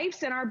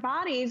life's and our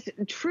body's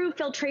true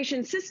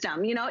filtration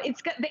system. You know,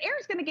 the air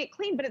is going to get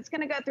clean, but it's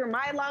going to go through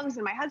my lungs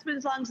and my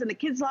husband's lungs and the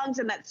kids' lungs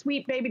and that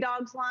sweet baby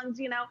dog's lungs,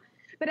 you know.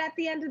 But at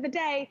the end of the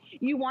day,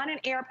 you want an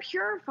air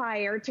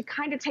purifier to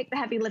kind of take the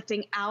heavy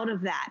lifting out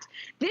of that.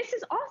 This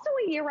is also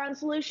a year-round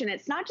solution.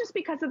 It's not just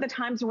because of the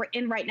times we're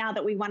in right now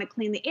that we want to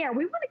clean the air.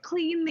 We want to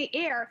clean the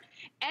air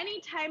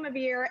any time of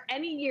year,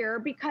 any year,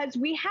 because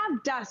we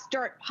have dust,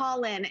 dirt,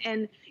 pollen,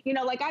 and, you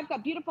know, like I've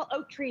got beautiful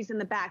oak trees in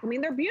the back. I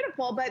mean, they're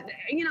beautiful, but,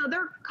 you know,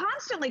 they're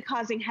constantly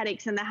causing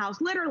headaches in the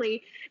house,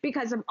 literally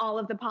because of all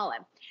of the pollen.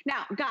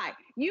 Now, Guy,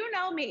 you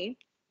know me,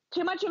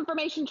 too much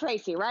information,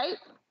 Tracy, right?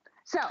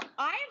 So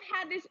I've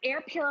had this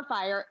air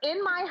purifier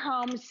in my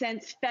home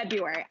since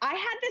February. I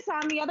had this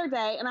on the other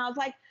day and I was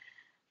like,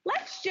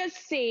 let's just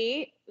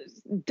see,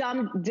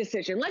 dumb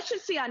decision. Let's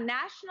just see on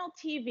national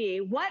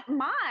TV what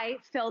my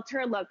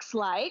filter looks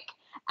like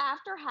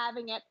after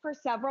having it for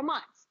several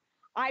months.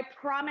 I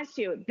promise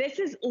you, this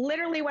is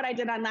literally what I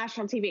did on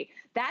national TV.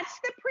 That's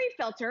the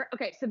pre-filter.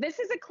 Okay, so this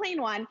is a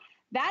clean one.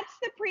 That's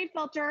the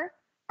pre-filter.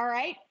 All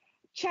right,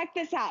 check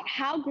this out.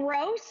 How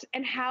gross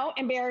and how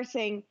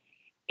embarrassing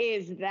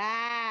is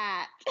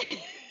that?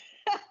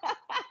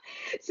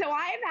 So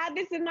I have had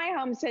this in my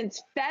home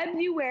since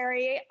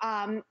February,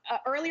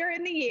 earlier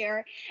in the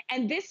year,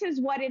 and this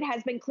is what it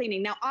has been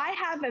cleaning. Now, I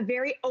have a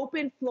very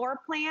open floor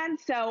plan.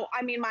 So,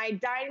 I mean, my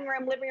dining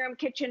room, living room,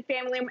 kitchen,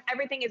 family room,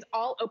 everything is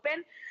all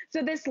open.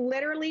 So this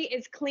literally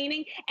is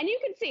cleaning. And you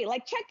can see,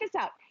 like, check this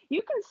out.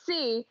 You can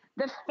see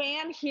the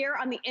fan here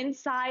on the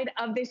inside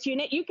of this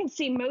unit. You can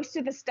see most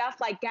of the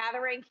stuff like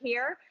gathering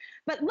here.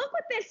 But look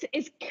what this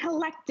is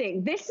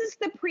collecting. This is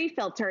the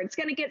pre-filter. It's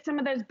going to get some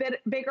of those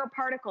bigger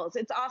particles.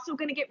 It's also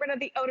going to get rid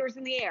of the odors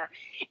in the air.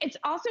 It's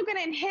also going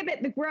to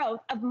inhibit the growth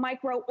of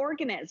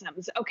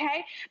microorganisms,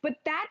 okay? But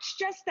that's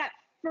just that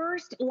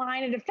first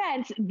line of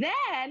defense.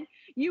 Then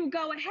you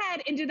go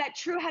ahead and do that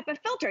true HEPA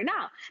filter.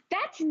 Now,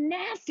 that's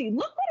nasty.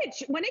 Look what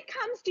when it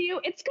comes to you,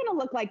 it's going to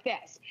look like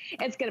this.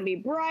 It's going to be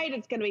bright.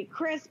 It's going to be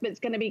crisp. It's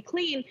going to be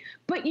clean.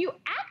 But you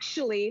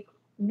actually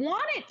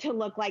want it to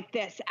look like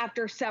this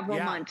after several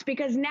months,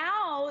 because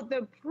now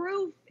the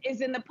proof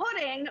is in the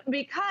pudding,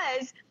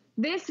 because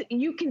this,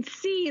 you can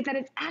see that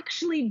it's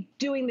actually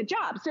doing the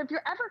job. So if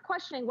you're ever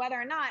questioning whether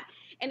or not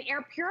an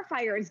air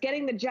purifier is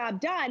getting the job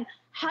done,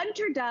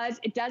 Hunter does.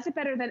 It does it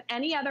better than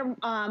any other,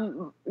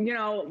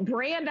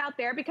 brand out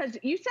there, because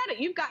you said it,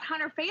 you've got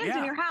Hunter fans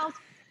in your house.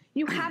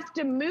 You have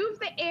to move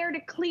the air to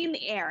clean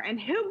the air. And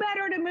who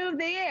better to move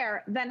the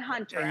air than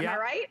Hunter, am I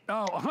right?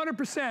 Oh,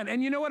 100%.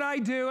 And you know what I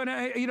do?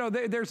 And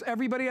there's,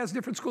 everybody has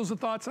different schools of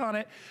thoughts on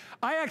it.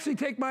 I actually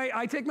take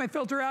my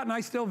filter out and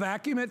I still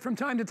vacuum it from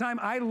time to time.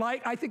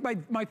 I think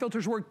my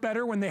filters work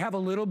better when they have a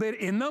little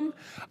bit in them.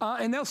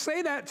 And they'll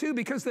say that too,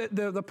 because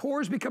the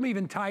pores become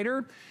even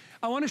tighter.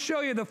 I want to show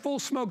you the full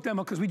smoke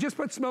demo, because we just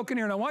put smoke in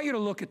here, and I want you to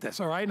look at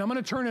this, all right? And I'm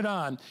going to turn it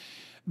on.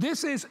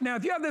 This is, now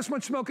if you have this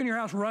much smoke in your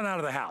house, run out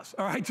of the house,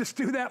 all right? Just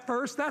do that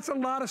first. That's a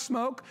lot of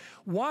smoke.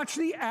 Watch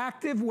the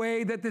active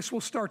way that this will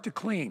start to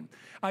clean.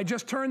 I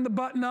just turned the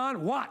button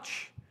on,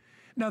 watch.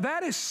 Now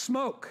that is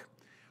smoke.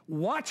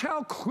 Watch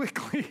how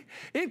quickly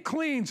it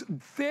cleans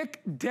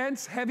thick,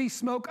 dense, heavy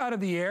smoke out of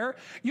the air.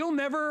 You'll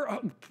never,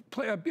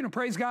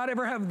 praise God,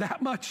 ever have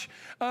that much,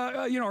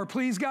 or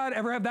please God,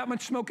 ever have that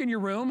much smoke in your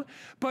room.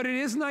 But it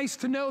is nice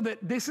to know that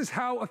this is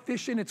how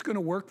efficient it's going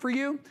to work for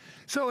you.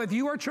 So if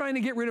you are trying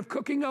to get rid of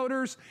cooking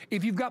odors,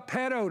 if you've got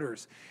pet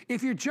odors,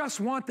 if you just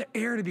want the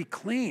air to be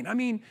clean, I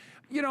mean,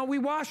 I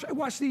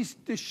wash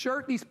this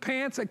shirt, these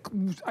pants,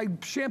 I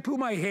shampoo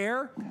my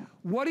hair.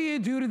 What do you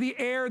do to the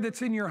air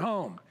that's in your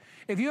home?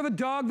 If you have a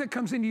dog that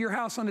comes into your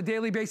house on a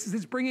daily basis,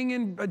 it's bringing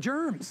in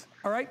germs,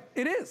 all right?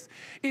 It is.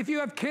 If you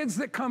have kids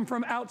that come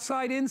from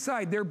outside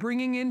inside, they're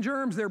bringing in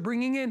germs. They're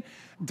bringing in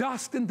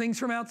dust and things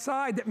from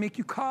outside that make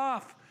you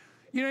cough.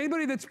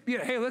 Anybody that's,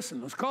 hey,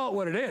 listen, let's call it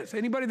what it is.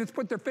 Anybody that's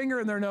put their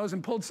finger in their nose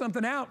and pulled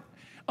something out,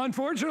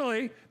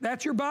 unfortunately,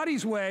 that's your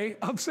body's way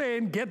of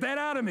saying, get that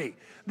out of me.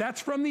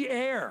 That's from the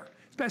air,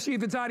 especially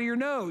if it's out of your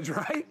nose,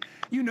 right?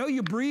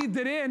 You breathed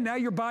it in, now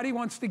your body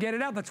wants to get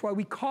it out. That's why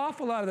we cough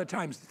a lot of the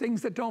times,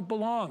 things that don't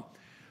belong.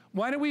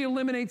 Why don't we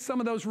eliminate some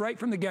of those right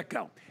from the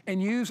get-go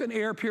and use an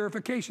air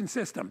purification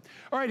system?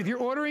 All right, if you're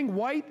ordering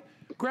white,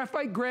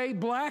 graphite gray,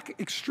 black,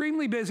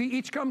 extremely busy.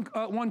 Each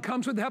one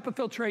comes with HEPA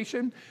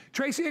filtration.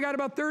 Tracy, I got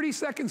about 30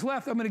 seconds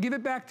left. I'm gonna give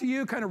it back to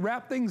you, kind of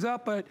wrap things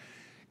up, but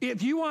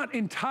if you want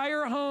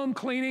entire home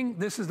cleaning,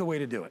 this is the way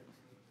to do it.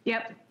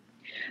 Yep.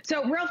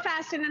 So real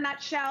fast in a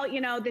nutshell,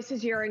 this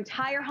is your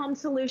entire home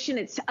solution.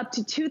 It's up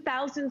to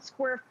 2,000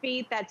 square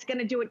feet. That's going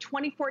to do it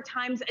 24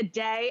 times a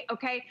day,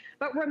 okay?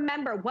 But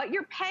remember, what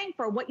you're paying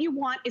for, what you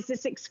want is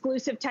this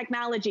exclusive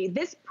technology.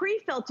 This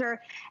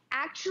pre-filter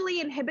actually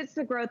inhibits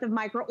the growth of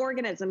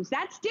microorganisms.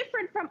 That's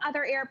different from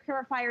other air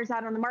purifiers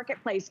out on the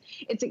marketplace.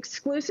 It's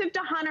exclusive to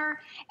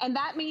Hunter, and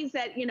that means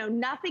that,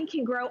 nothing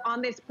can grow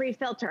on this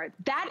pre-filter.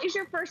 That is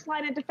your first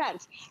line of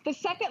defense. The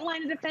second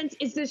line of defense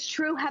is this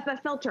true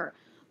HEPA filter.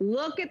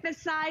 Look at the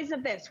size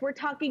of this. We're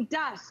talking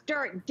dust,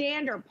 dirt,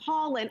 dander,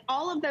 pollen,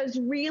 all of those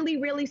really,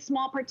 really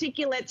small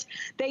particulates.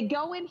 They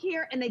go in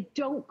here and they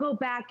don't go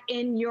back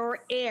in your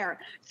air.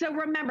 So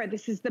remember,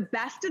 this is the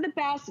best of the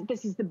best.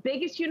 This is the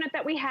biggest unit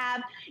that we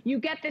have. You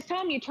get this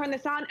home, you turn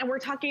this on, and we're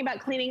talking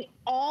about cleaning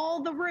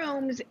all the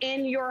rooms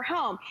in your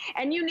home.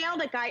 And you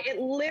nailed it, Guy. It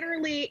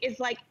literally is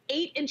like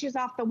 8 inches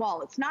off the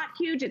wall. It's not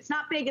huge, it's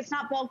not big, it's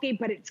not bulky,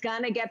 but it's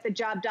gonna get the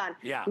job done.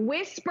 Yeah.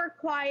 Whisper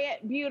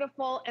quiet,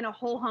 beautiful, and a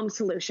whole home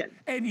solution.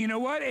 And you know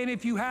what? And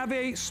if you have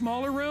a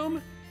smaller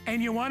room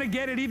and you want to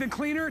get it even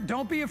cleaner,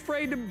 don't be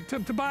afraid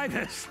to buy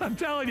this. I'm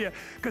telling you,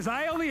 because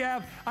I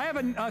have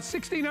a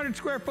 1,600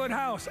 square foot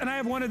house, and I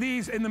have one of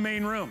these in the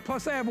main room.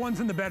 Plus I have ones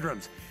in the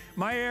bedrooms.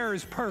 My air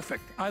is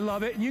perfect. I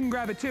love it, and you can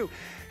grab it too.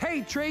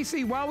 Hey,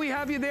 Tracy, while we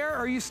have you there,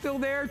 are you still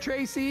there,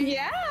 Tracy?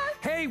 Yeah.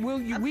 Hey,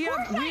 we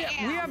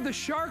have the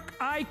Shark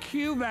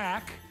IQ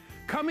vac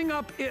coming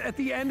up at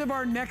the end of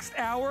our next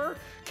hour.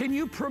 Can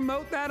you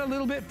promote that a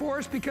little bit for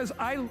us? Because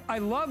I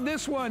love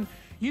this one.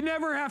 You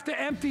never have to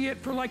empty it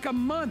for like a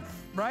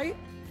month, right?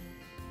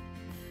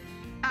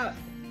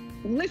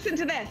 Listen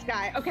to this,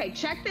 Guy. Okay,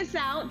 check this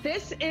out.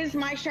 This is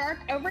my Shark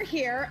over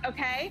here,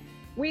 okay?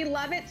 We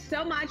love it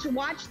so much.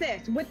 Watch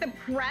this. With the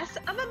press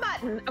of a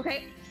button,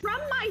 okay, from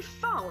my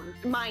phone,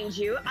 mind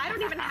you, I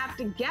don't even have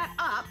to get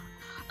up.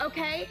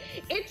 Okay,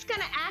 it's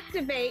gonna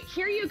activate.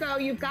 Here you go,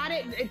 you've got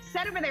it, it's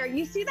set over there.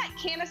 You see that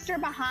canister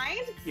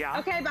behind? Yeah.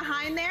 Okay,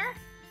 behind there?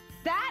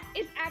 That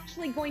is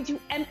actually going to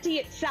empty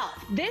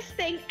itself. This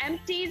thing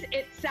empties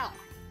itself.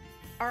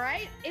 All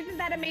right, isn't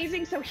that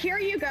amazing? So here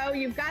you go,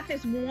 you've got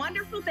this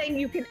wonderful thing.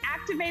 You can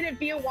activate it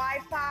via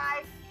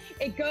Wi-Fi.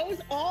 It goes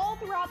all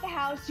throughout the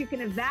house. You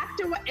can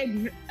activate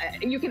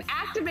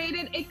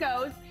it, it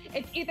goes.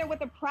 It's either with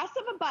the press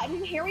of a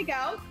button, here we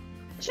go.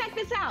 Check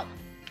this out.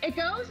 It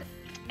goes,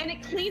 and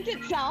it cleans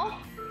itself.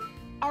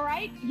 All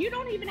right, you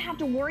don't even have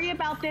to worry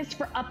about this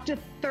for up to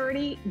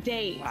 30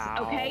 days,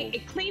 okay?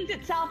 It cleans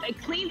itself, it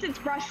cleans its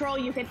brush roll.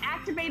 You can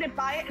activate it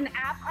via an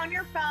app on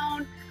your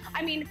phone.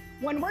 I mean,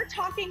 when we're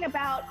talking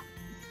about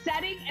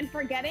setting and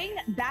forgetting,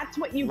 that's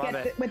what you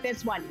get with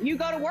this one. You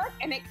go to work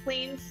and it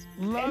cleans,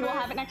 and we'll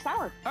have it next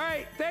hour. All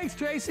right, thanks,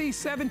 Tracy.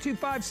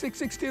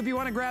 725-662 if you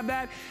want to grab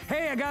that.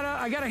 Hey, I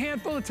got a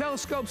handful of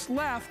telescopes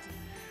left.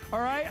 All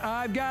right,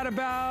 I've got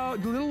about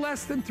a little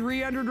less than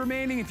 300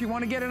 remaining. If you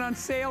want to get it on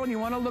sale and you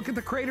want to look at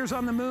the craters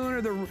on the moon or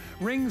the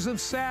rings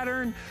of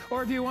Saturn,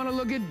 or if you want to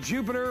look at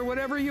Jupiter,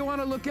 whatever you want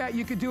to look at,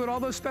 you could do it,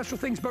 all those special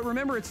things. But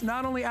remember, it's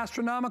not only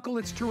astronomical,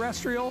 it's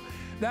terrestrial.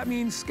 That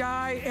means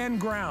sky and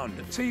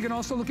ground. So you can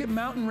also look at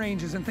mountain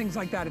ranges and things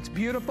like that. It's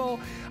beautiful.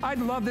 I'd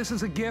love this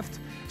as a gift.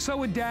 So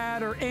would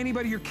Dad or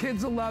anybody. Your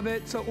kids will love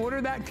it. So order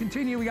that and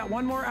continue. We got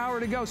one more hour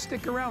to go.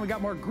 Stick around. We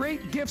got more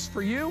great gifts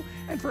for you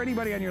and for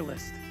anybody on your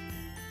list.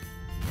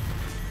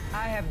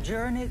 I have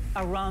journeyed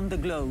around the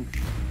globe.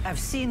 I've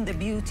seen the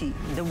beauty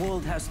the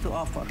world has to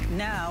offer.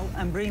 Now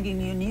I'm bringing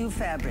you new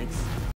fabrics.